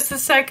bottle just a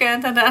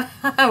second and then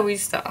we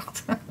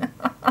start.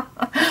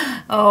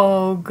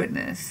 Oh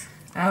goodness.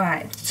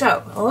 Alright,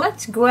 so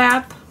let's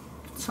grab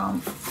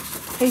some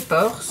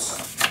papers.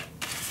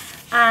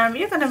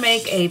 You're gonna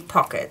make a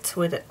pocket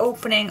with an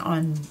opening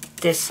on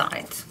this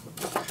side.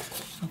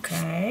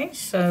 Okay,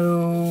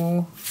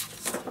 so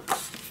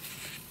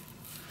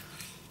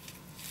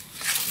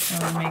can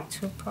we make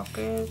 2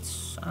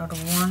 pockets out of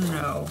 1?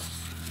 No.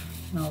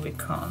 No, we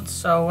can't.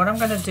 So what I'm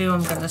going to do,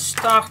 I'm going to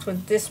start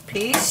with this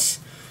piece.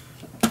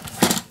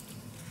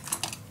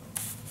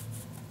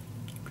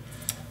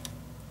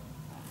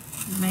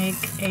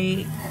 Make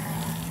a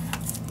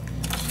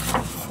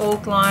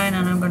fold line,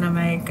 and I'm going to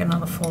make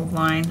another fold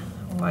line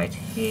right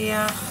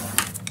here.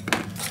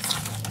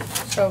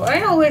 So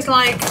I always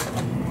like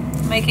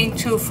making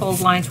 2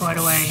 fold lines right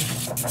away.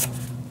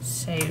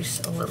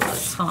 Saves a little bit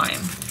of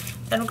time.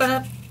 Then I'm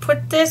going to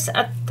put this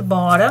at the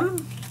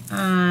bottom,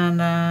 and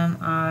then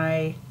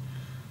I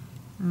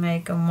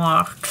make a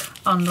mark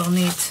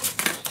underneath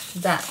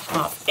that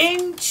 1/2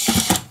 inch.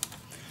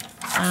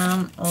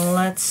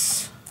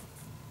 Let's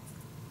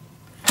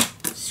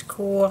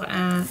score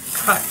and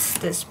cut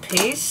this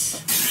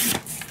piece.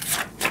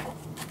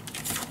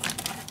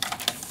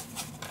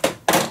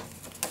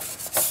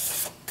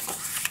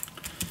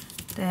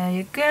 There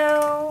you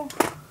go.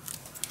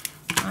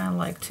 I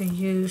like to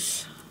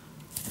use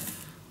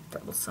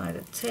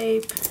double-sided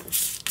tape.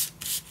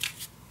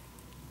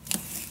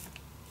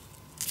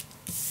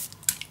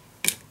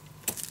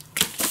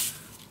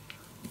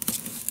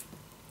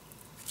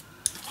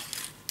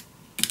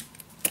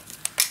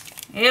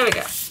 Here we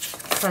go.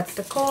 Cut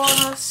the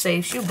corner,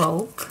 saves you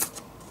bulk.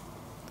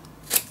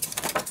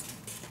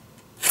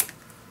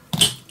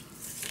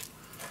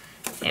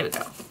 Here we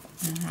go.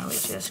 And now we're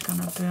just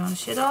gonna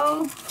burnish it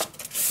all.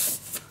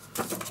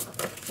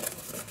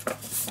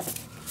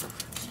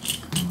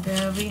 And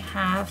there we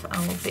have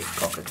our big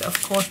pocket.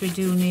 Of course we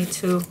do need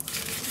to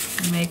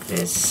make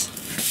this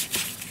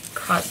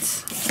cut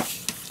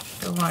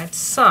the right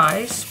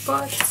size,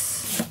 but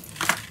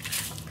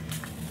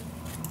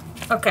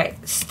okay,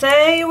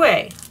 stay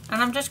away.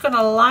 And I'm just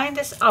gonna line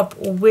this up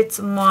with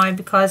my,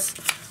 because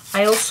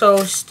I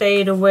also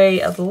stayed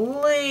away at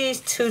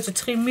least 2 to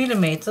 3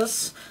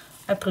 millimeters.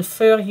 I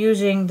prefer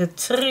using the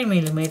 3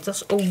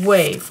 millimeters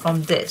away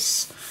from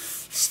this.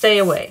 Stay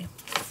away.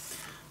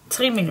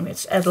 3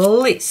 millimeters at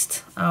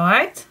least, all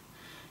right?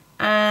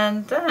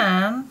 And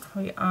then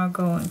we are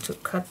going to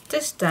cut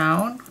this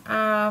down,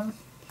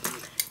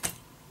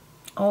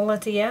 all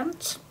at the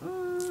end.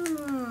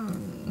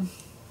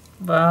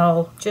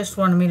 Well, just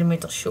 1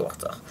 millimeter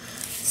shorter.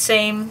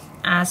 Same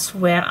as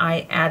where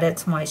I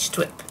added my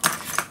strip.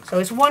 So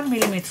it's 1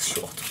 millimeter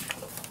shorter.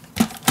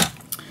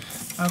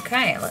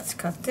 Okay, let's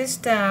cut this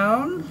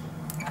down.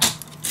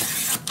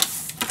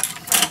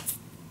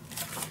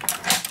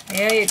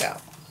 There you go.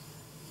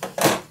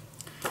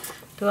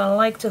 Do I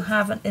like to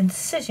have an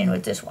incision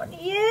with this one?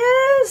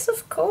 Yes,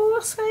 of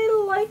course,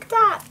 I like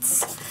that.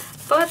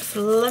 But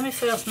let me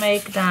first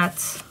make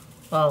that,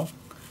 well,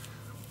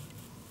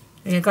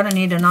 we're gonna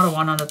need another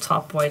one on the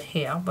top right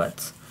here,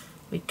 but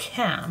we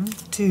can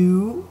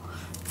do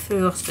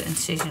first the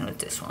incision with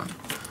this one.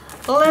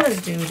 Let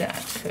us do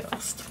that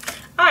first.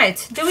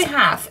 Alright, do we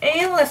have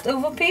a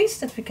leftover piece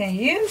that we can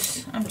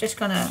use? I'm just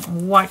gonna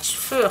watch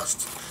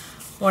first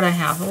what I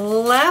have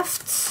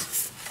left.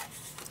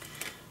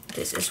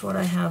 This is what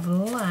I have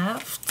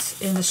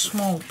left in the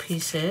small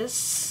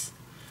pieces.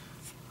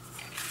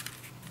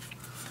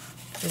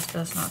 This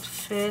does not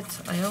fit.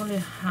 I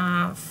only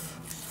have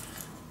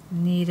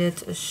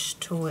needed a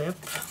strip.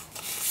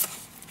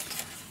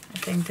 I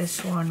think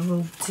this one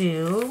will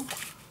do.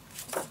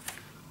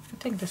 I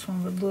think this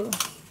one will do.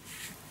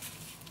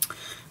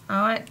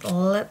 Alright,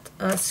 let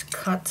us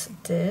cut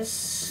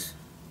this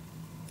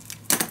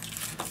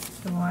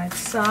the right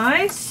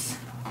size.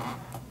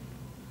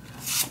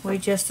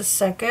 Wait just a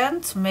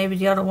second. Maybe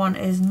the other one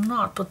is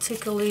not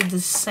particularly the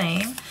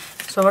same.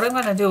 So what I'm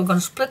going to do, I'm going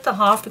to split the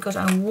half because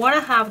I want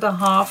to have the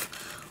half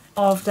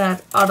of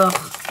that other,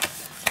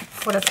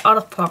 for that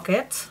other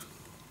pocket.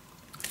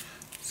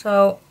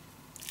 So,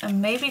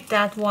 and maybe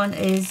that one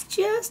is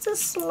just a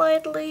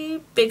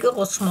slightly bigger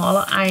or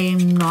smaller. I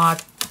am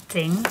not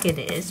think it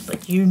is,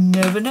 but you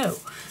never know.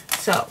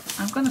 So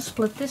I'm going to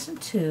split this in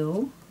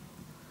two.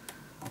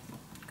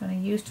 I'm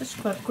going to use the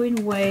scrap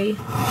green way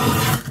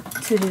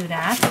to do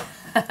that.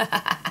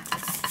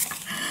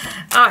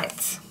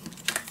 Alright,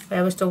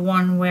 where was the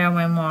one where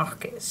my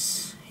mark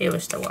is? Here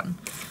is the one.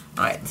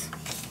 Alright,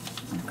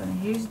 I'm going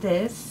to use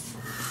this.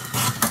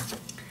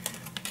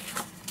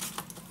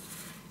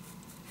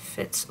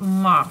 Fits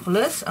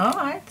marvelous.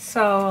 Alright,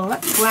 so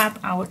let's grab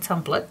our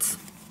template.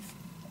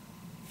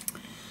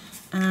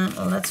 And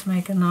let's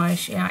make a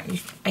nice, yeah,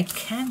 I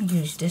can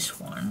use this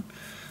one,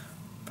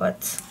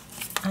 but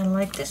I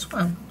like this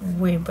one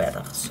way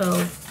better.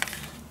 So,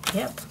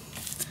 yep,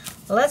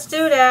 let's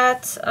do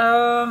that.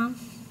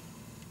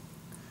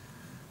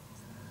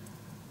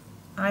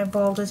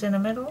 Eyeball this in the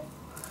middle.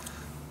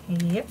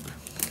 Yep.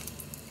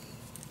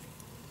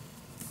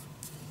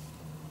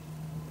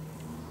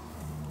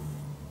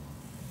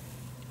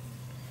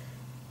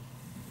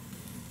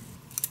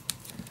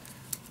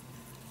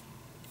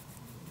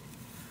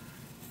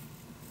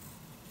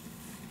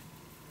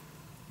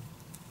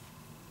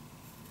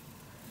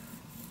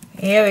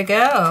 Here we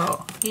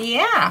go.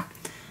 Yeah.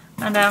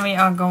 And then we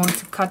are going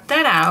to cut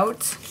that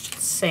out.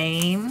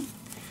 Same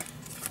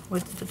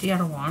with the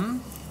other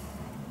one.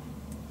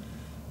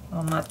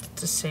 Well, not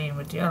the same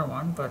with the other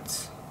one,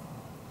 but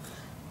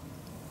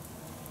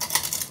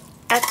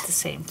at the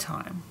same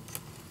time.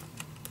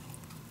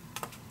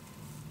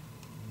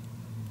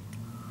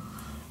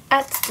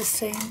 At the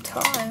same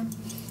time.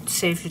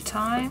 Save your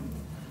time.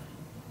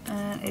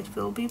 And it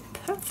will be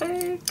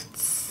perfect.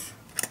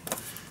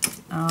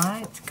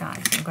 Alright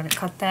guys, I'm going to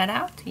cut that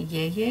out.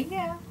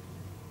 Yeah.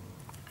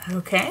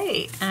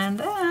 Okay, and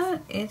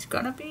then it's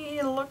going to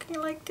be looking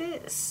like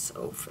this.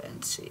 So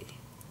fancy.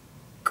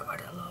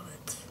 God, I love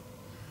it.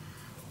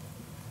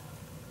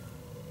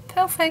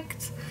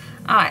 Perfect.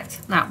 Alright,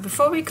 now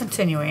before we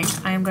continuing,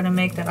 I am going to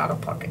make that other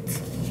pocket.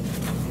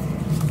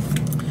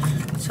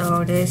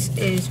 So this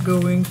is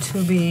going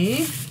to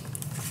be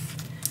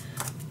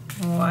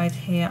right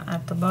here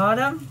at the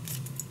bottom.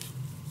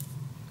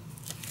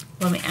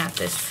 Let me add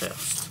this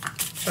first,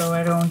 so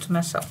I don't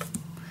mess up.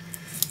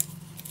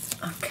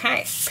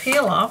 Okay,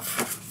 peel off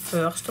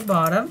first the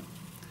bottom,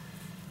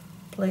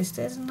 Place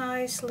this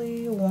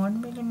nicely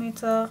 1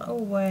 millimeter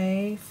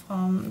away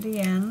from the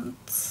end.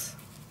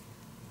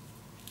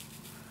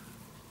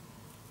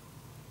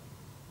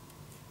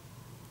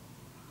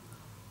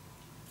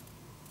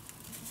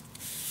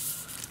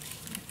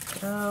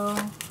 Go.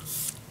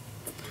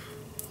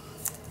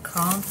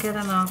 Can't get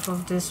enough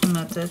of this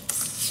method.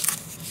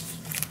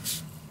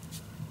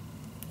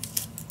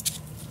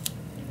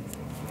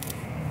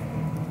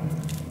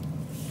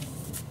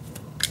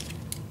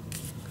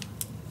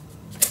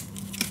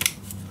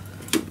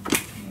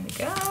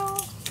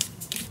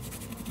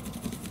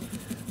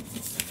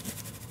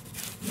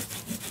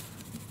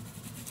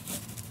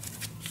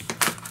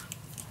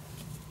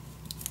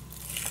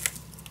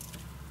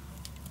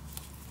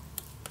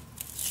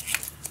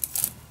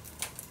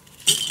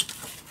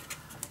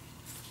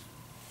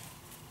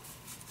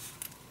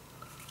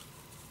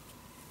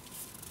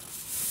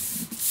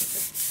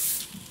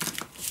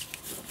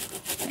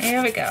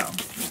 There we go.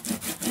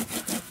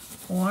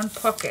 One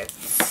pocket.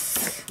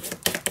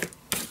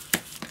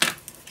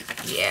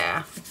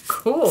 Yeah,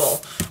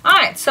 cool.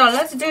 Alright, so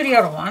let's do the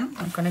other one.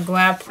 I'm gonna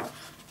grab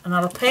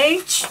another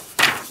page.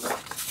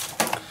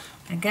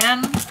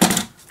 Again,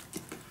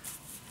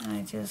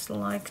 I just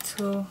like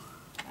to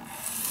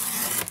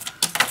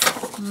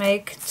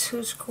make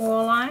 2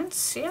 score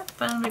lines. Yep,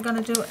 and we're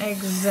gonna do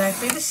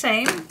exactly the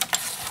same.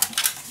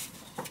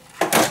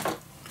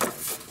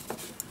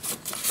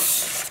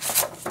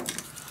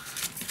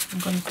 I'm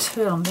going to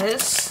turn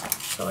this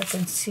so I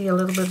can see a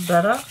little bit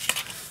better.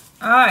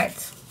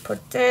 Alright,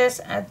 put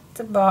this at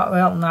the bottom.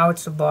 Well, now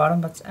it's the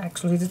bottom, but it's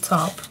actually the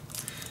top.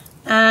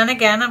 And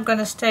again, I'm going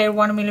to stay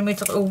 1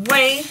 millimeter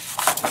away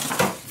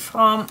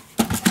from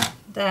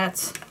that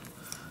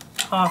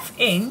 1/2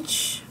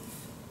 inch.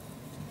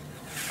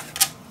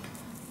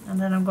 And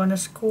then I'm going to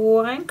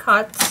score and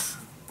cut.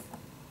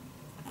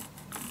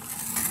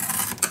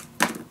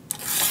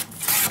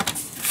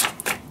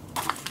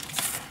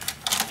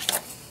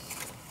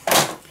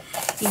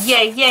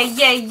 Yeah, yeah,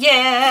 yeah,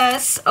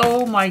 yes!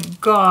 Oh my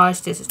gosh,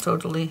 this is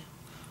totally...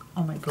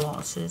 Oh, my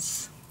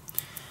glasses.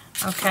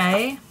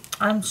 Okay,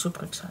 I'm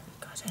super excited,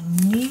 guys. I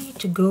need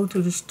to go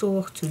to the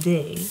store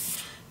today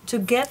to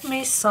get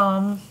me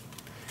some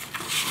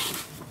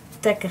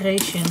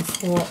decoration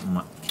for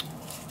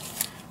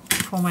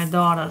my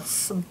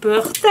daughter's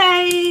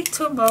birthday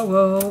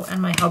tomorrow and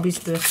my hubby's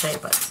birthday,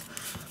 but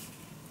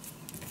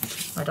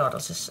my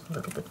daughter's is a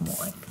little bit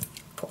more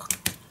important.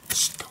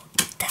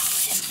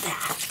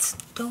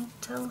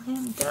 Don't tell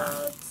him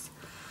that.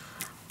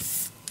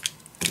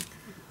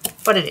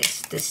 But it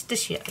is.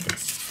 This year it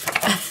is.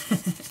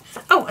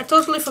 Oh, I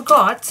totally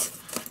forgot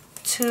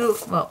to...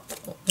 Well,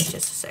 just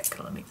a sec.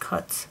 Let me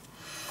cut.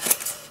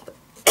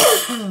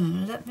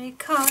 Let me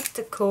cut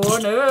the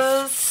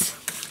corners.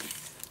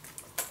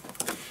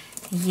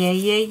 Yeah,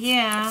 yeah,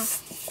 yeah.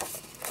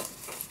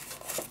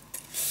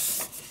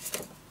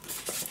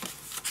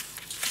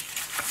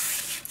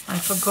 I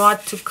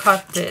forgot to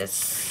cut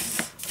this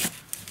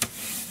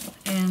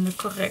in the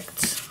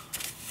correct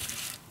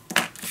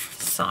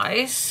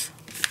size.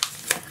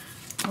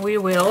 We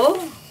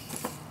will.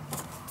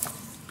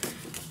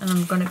 And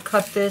I'm going to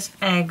cut this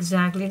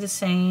exactly the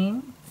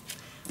same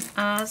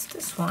as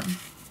this one.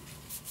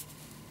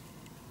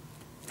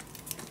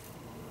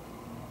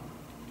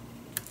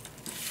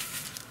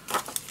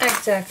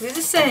 Exactly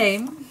the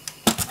same.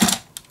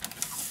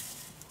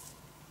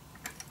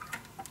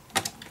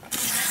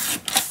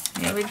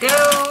 Here we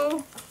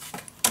go.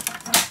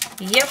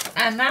 Yep,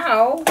 and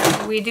now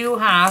we do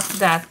have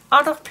that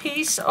other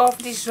piece of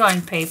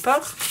design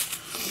paper.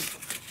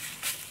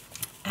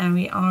 And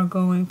we are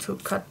going to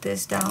cut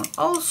this down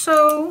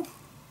also.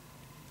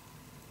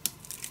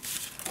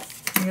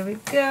 Here we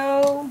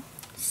go.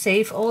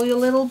 Save all your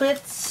little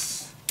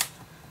bits.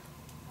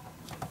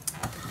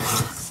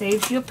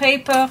 Save your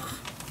paper.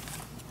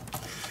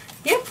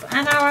 Yep,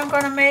 and now I'm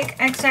going to make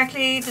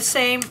exactly the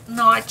same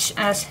notch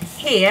as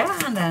here,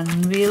 and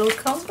then we'll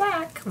come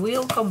back.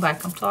 We'll come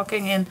back. I'm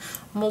talking in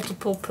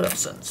multiple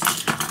persons.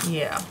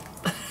 Yeah.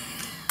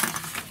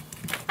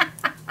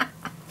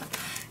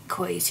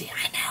 Crazy,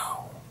 I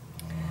know.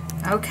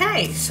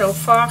 Okay, so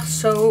far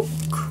so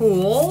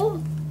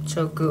cool.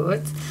 So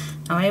good.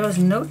 Now I was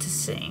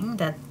noticing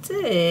that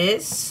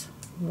this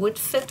would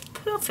fit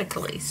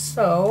perfectly.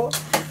 So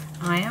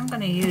I am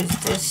going to use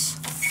this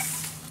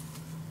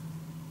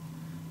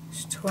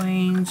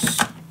strange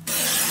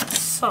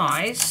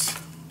size,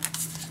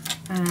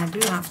 and I do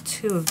have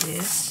 2 of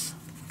these.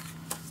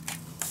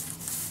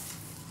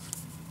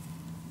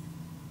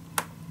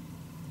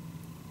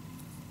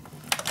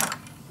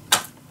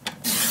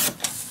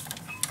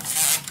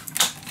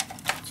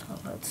 So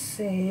let's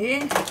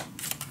see.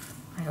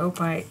 I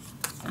hope I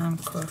am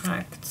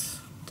correct.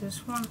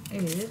 This one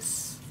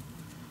is.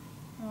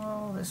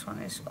 Oh, this one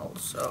is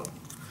also.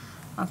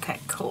 Okay,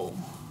 cool.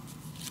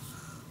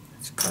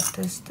 Let's cut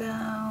this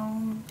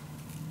down.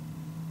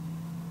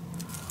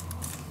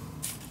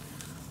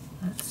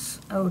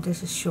 Oh,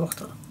 this is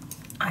shorter.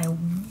 I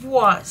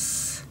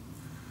was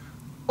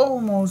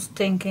almost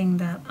thinking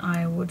that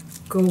I would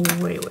go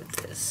away with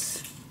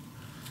this.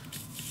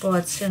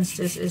 But since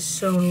this is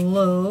so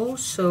low,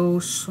 so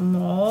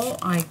small,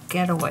 I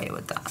get away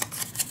with that.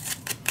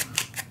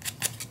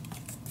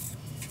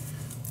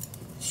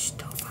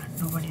 Stop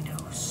it, nobody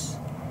knows.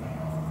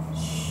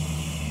 Shh.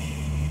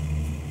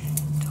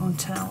 Don't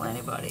tell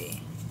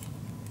anybody.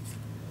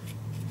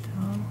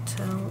 Don't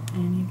tell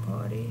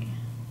anybody.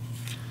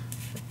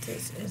 But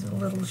this is a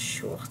little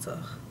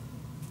shorter.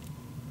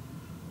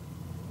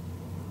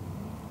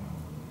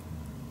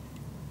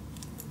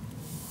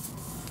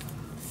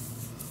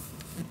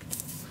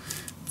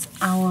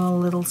 Our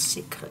little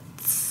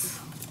secrets.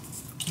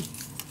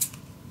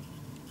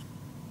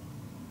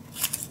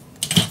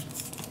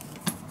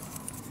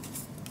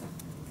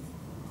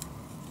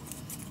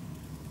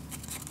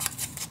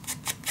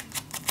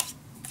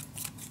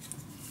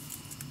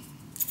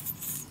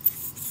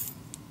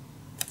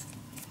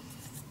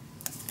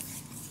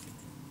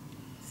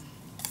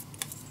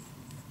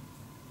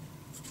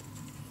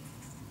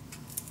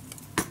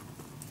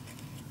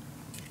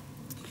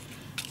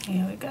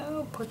 Here we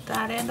go, put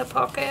that in the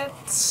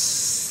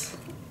pockets,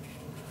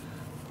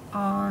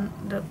 on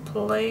the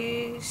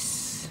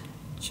place,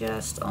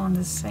 just on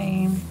the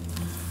same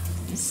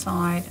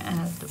side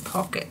as the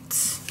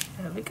pockets.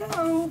 There we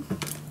go.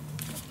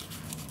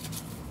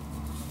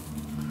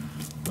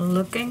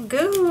 Looking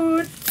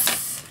good.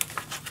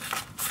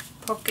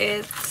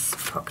 Pockets,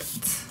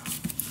 pockets.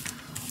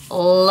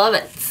 Love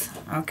it.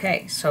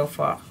 Okay, so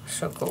far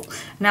so cool.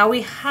 Now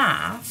we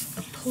have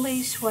a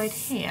place right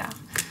here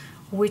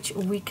which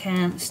we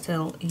can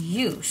still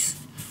use.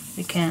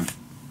 We can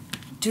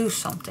do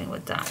something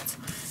with that.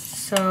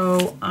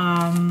 So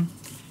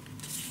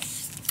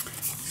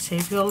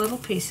save your little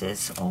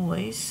pieces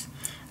always.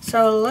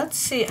 So let's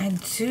see, I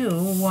do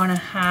want to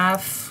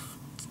have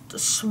the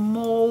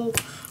small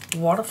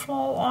water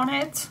flow on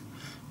it.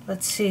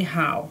 Let's see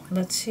how.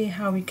 Let's see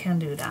how we can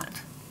do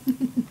that.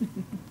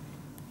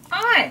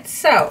 Alright,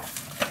 so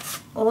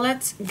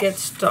let's get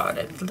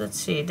started. Let's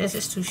see, this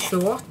is too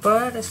short,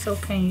 but I still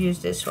can use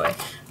this way.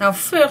 Now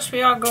first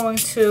we are going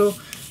to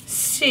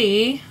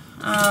see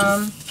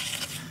how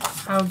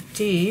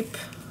deep.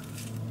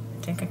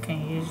 I think I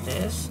can use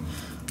this.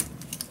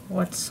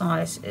 What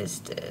size is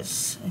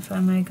this? If I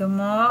make a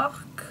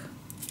mark,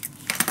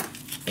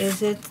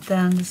 is it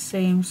then the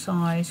same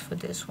size for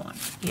this one?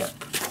 Yep.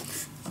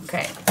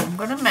 Okay, I'm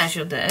gonna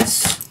measure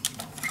this.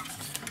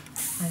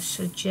 I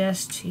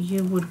suggest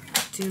you would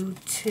do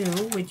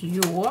too with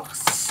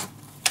yours.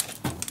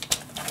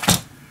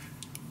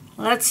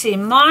 Let's see,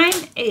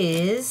 mine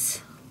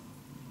is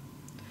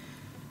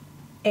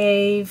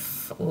a,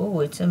 oh,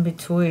 it's in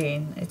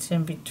between. It's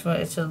in between.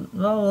 It's a,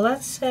 well,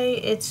 let's say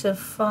it's a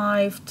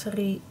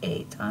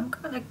 5/3/8. I'm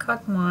gonna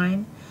cut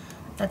mine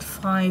at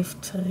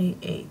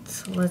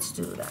 5/3/8. Let's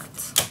do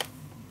that.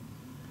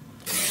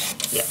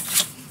 Yeah.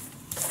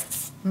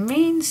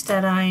 Means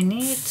that I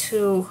need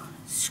to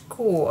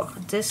score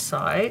this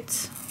side.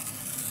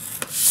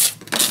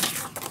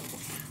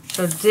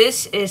 So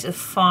this is a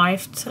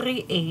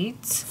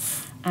 5/3/8,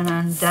 and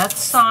on that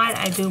side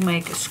I do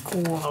make a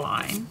score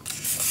line.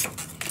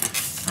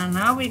 And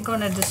now we're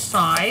gonna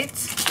decide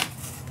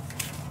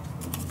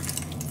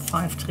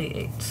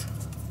 5/3/8.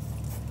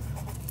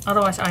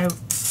 Otherwise I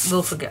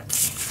will forget.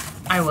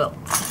 I will.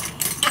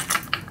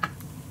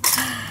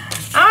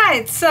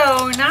 Alright,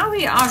 so now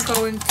we are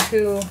going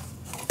to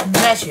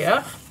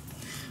measure.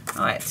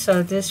 Alright,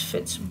 so this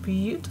fits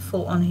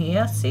beautiful on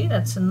here. See,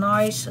 that's a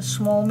nice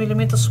small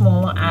millimeter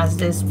smaller as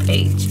this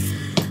page.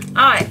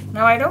 Alright,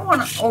 now I don't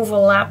want to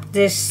overlap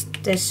this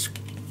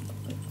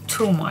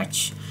too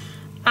much.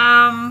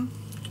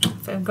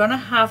 If I'm gonna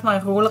have my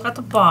ruler at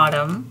the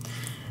bottom,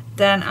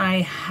 then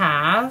I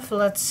have,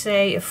 let's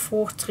say, a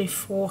 4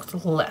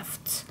 3/4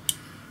 left.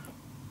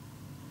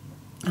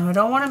 Now I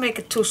don't want to make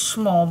it too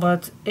small,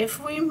 but if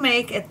we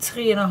make it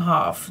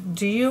 3.5,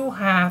 do you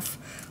have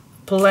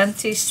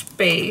plenty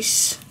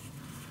space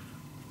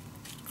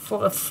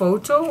for a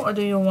photo, or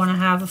do you want to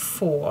have a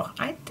 4?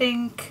 I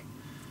think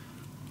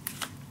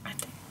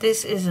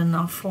this is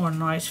enough for a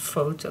nice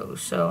photo.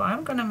 So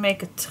I'm gonna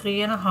make it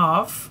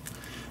 3.5.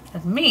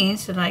 That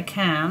means that I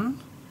can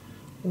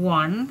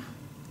 1,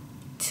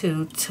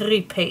 2,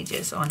 3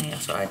 pages on here.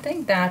 So I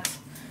think that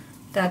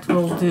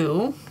will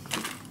do.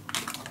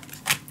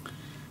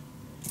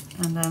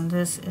 And then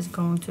this is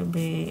going to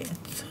be a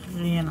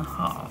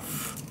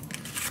 3.5.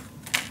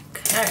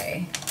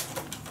 Okay.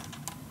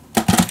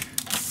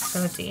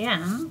 So at the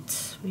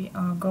end, we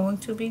are going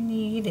to be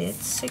needed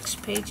 6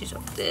 pages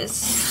of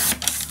this.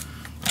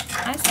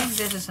 I think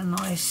this is a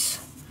nice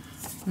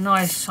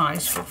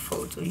size for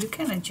photo. You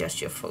can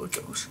adjust your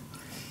photos.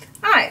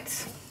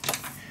 Alright,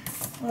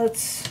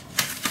 let's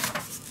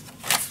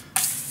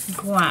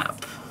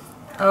grab.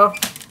 Oh,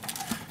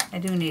 I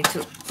do need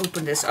to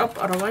open this up,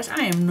 otherwise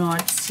I am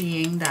not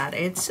seeing that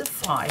it's a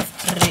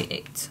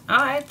 5/3/8.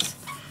 Alright,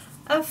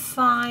 a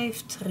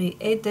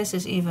 5/3/8. This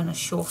is even a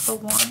shorter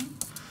one.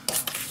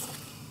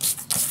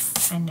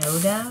 I know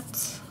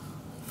that.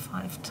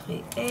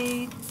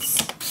 5/3/8.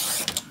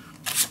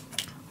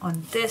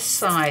 On this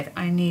side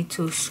I need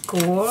to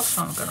score,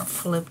 so I'm gonna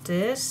flip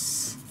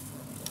this.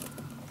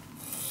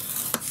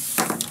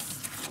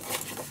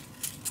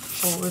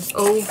 fold it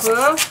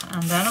over,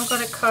 and then I'm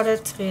going to cut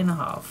it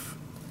 3.5.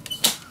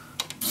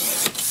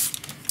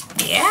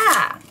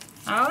 Yeah,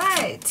 all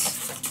right.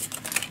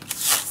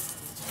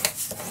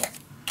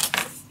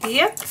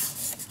 Yep,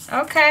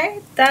 okay,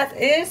 that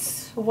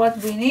is what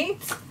we need.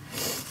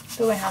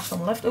 Do I have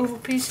some leftover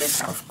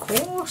pieces? Of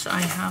course,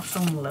 I have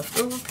some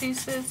leftover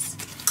pieces.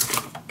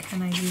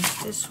 Can I use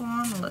this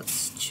one?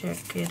 Let's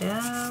check it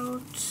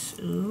out.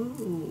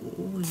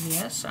 Ooh,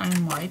 yes, I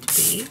might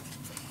be.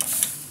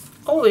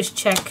 Always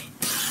check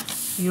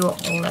your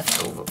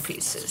leftover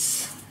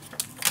pieces.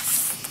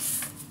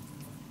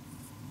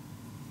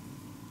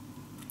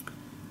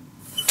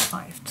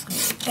 5,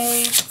 3,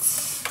 8.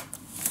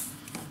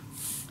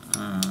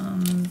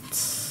 And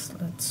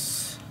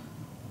let's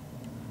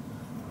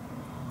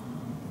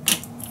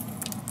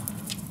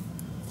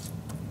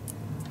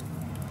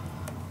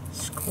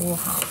score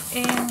 1/2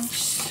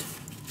 inch,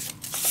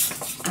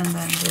 and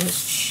then this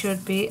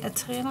should be a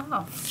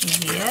 3.5.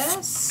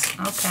 Yes,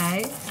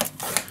 okay,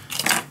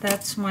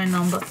 that's my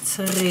number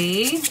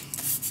 3,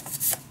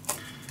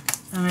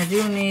 and I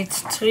do need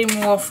 3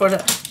 more for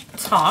the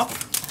top,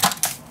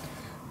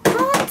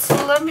 but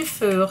let me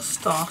first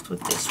start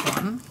with this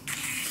one.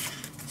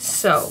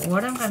 So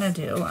what I'm gonna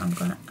do, I'm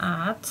gonna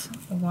add,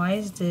 why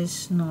is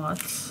this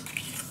not,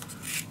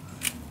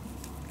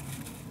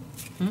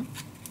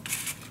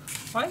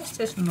 why is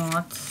this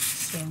not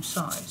same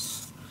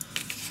size?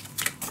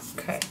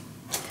 Okay,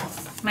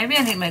 maybe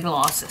I need my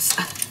glasses.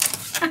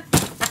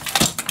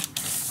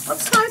 What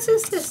size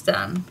is this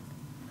then?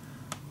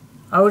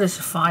 Oh, this is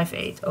a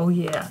 5/8. Oh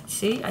yeah,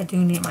 see, I do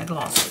need my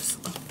glasses.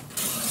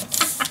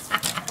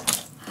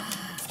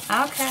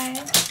 Okay,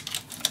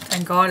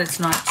 thank God it's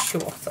not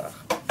shorter.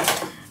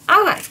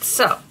 Alright,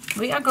 so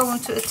we are going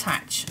to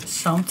attach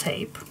some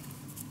tape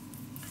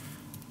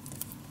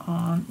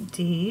on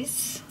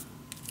these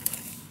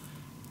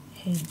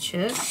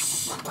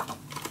hinges.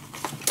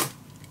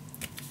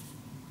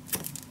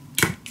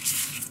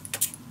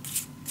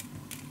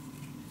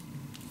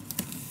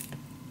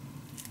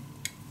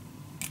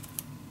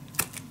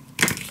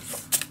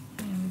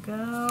 There we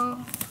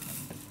go.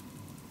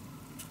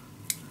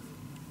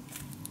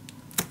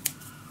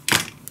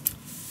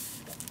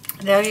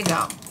 There you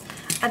go.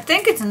 I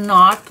think it's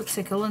not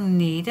particularly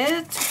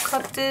needed to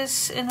cut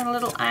this in a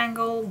little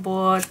angle,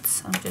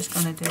 but I'm just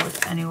going to do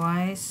it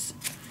anyways.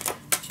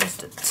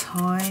 Just a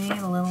tiny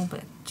little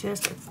bit.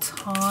 Just a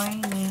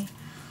tiny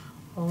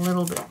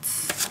little bit.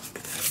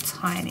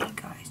 Tiny,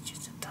 guys.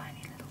 Just a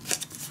tiny little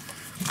bit.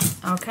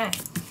 Okay.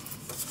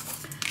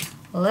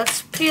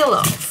 Let's peel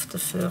off the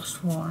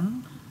first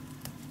one.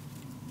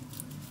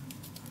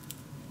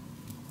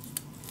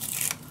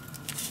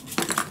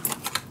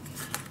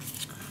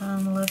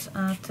 And let's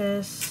add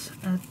this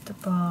at the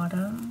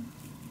bottom.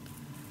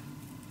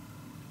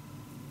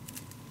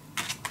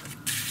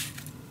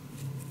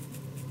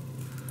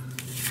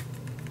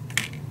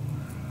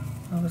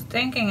 I was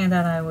thinking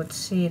that I would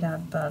see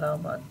that better,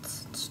 but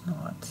it's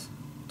not.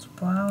 It's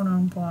brown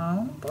on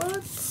brown,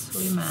 but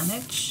we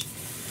manage.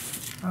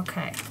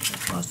 Okay,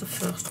 that was the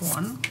first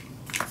one.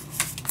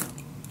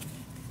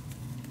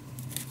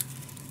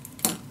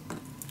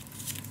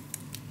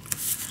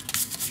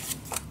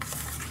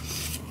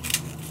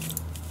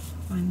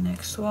 My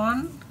next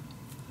one.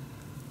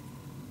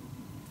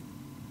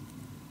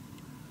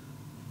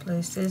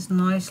 Place this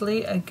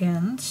nicely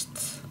against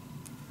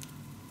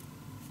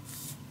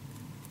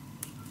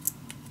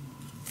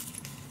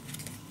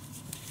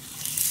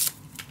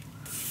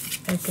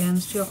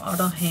your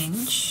other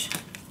hinge.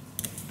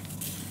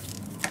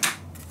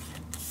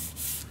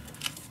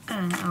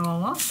 And our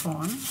last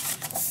one.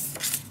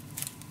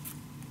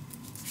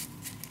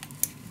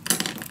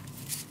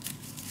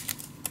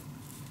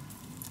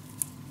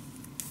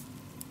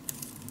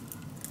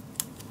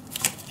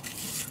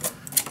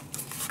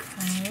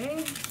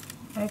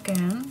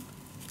 Again,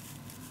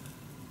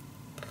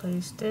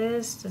 place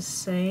this the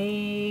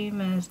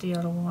same as the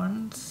other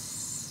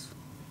ones.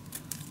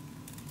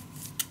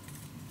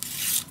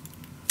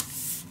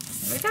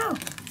 There we go.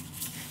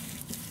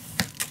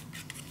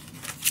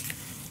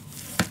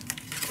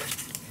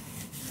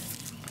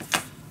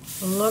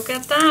 Look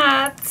at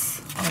that,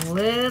 a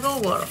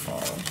little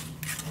waterfall.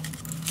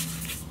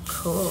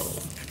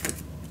 Cool.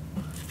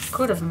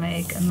 Could have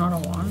made another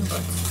one,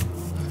 but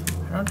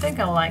I don't think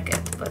I like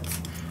it. But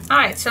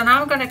alright, so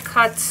now I'm going to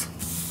cut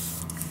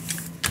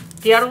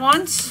the other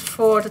ones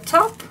for the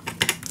top,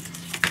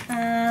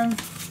 and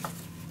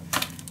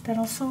then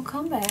also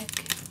come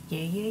back.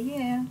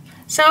 Yeah.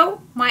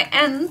 So my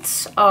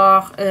ends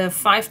are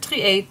 5,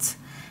 3, 8,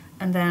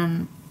 and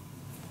then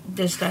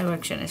this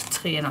direction is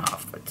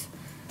 3.5. But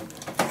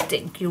I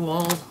think you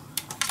all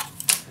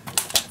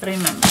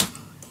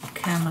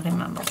can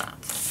remember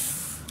that.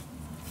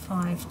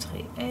 5,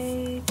 3,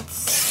 8.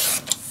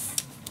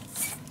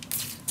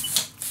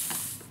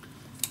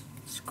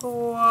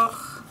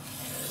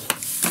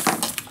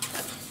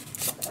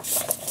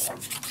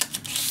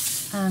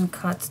 And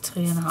cut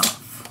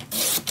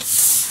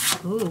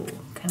 3.5. Ooh,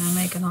 can I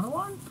make another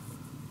one?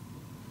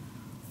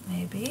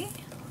 Maybe.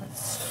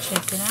 Let's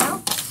check it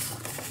out.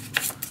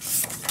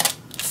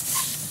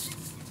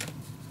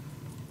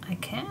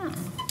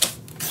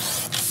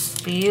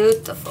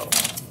 Beautiful.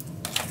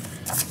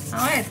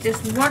 Alright,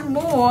 just one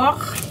more.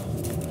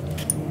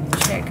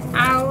 Check it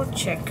out.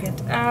 Check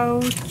it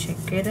out.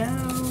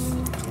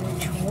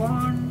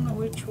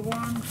 Which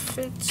one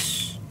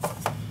fits?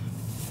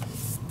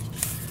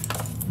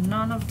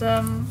 None of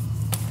them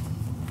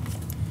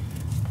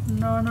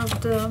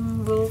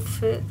will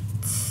fit.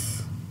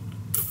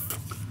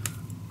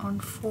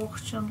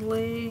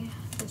 Unfortunately,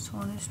 this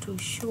one is too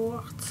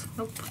short.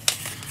 Nope,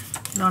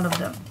 none of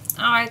them.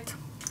 Alright,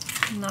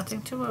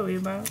 nothing to worry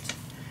about.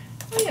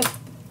 We have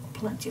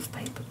plenty of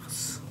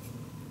papers.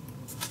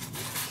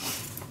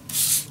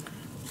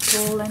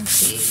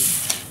 Plenty.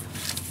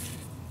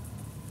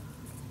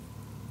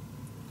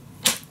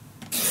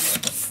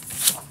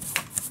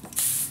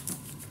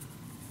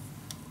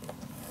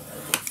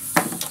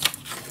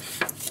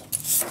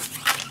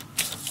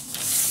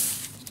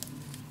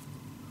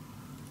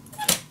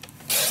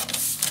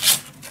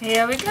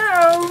 Here we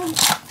go.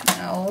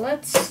 Now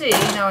let's see.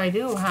 Now I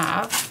do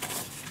have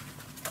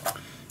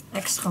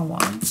extra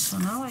ones, so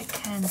now I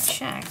can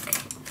check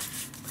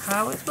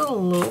how it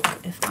will look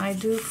if I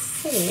do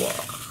 4.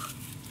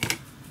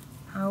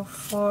 How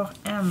far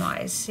am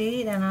I?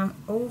 See, then I'm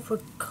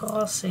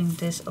overcrossing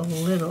this a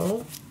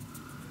little.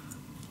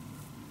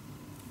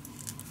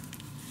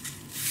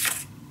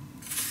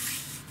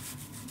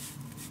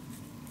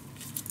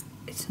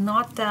 It's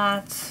not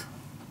that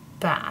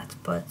bad,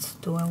 but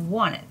do I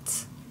want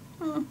it?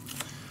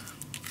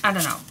 I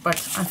don't know,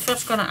 but I'm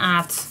first gonna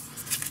add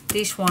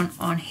this one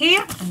on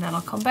here, and then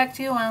I'll come back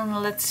to you and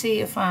let's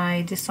see if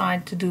I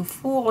decide to do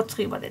 4 or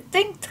 3, but I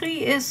think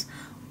 3 is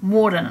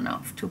more than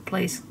enough to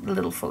place the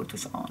little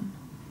photos on.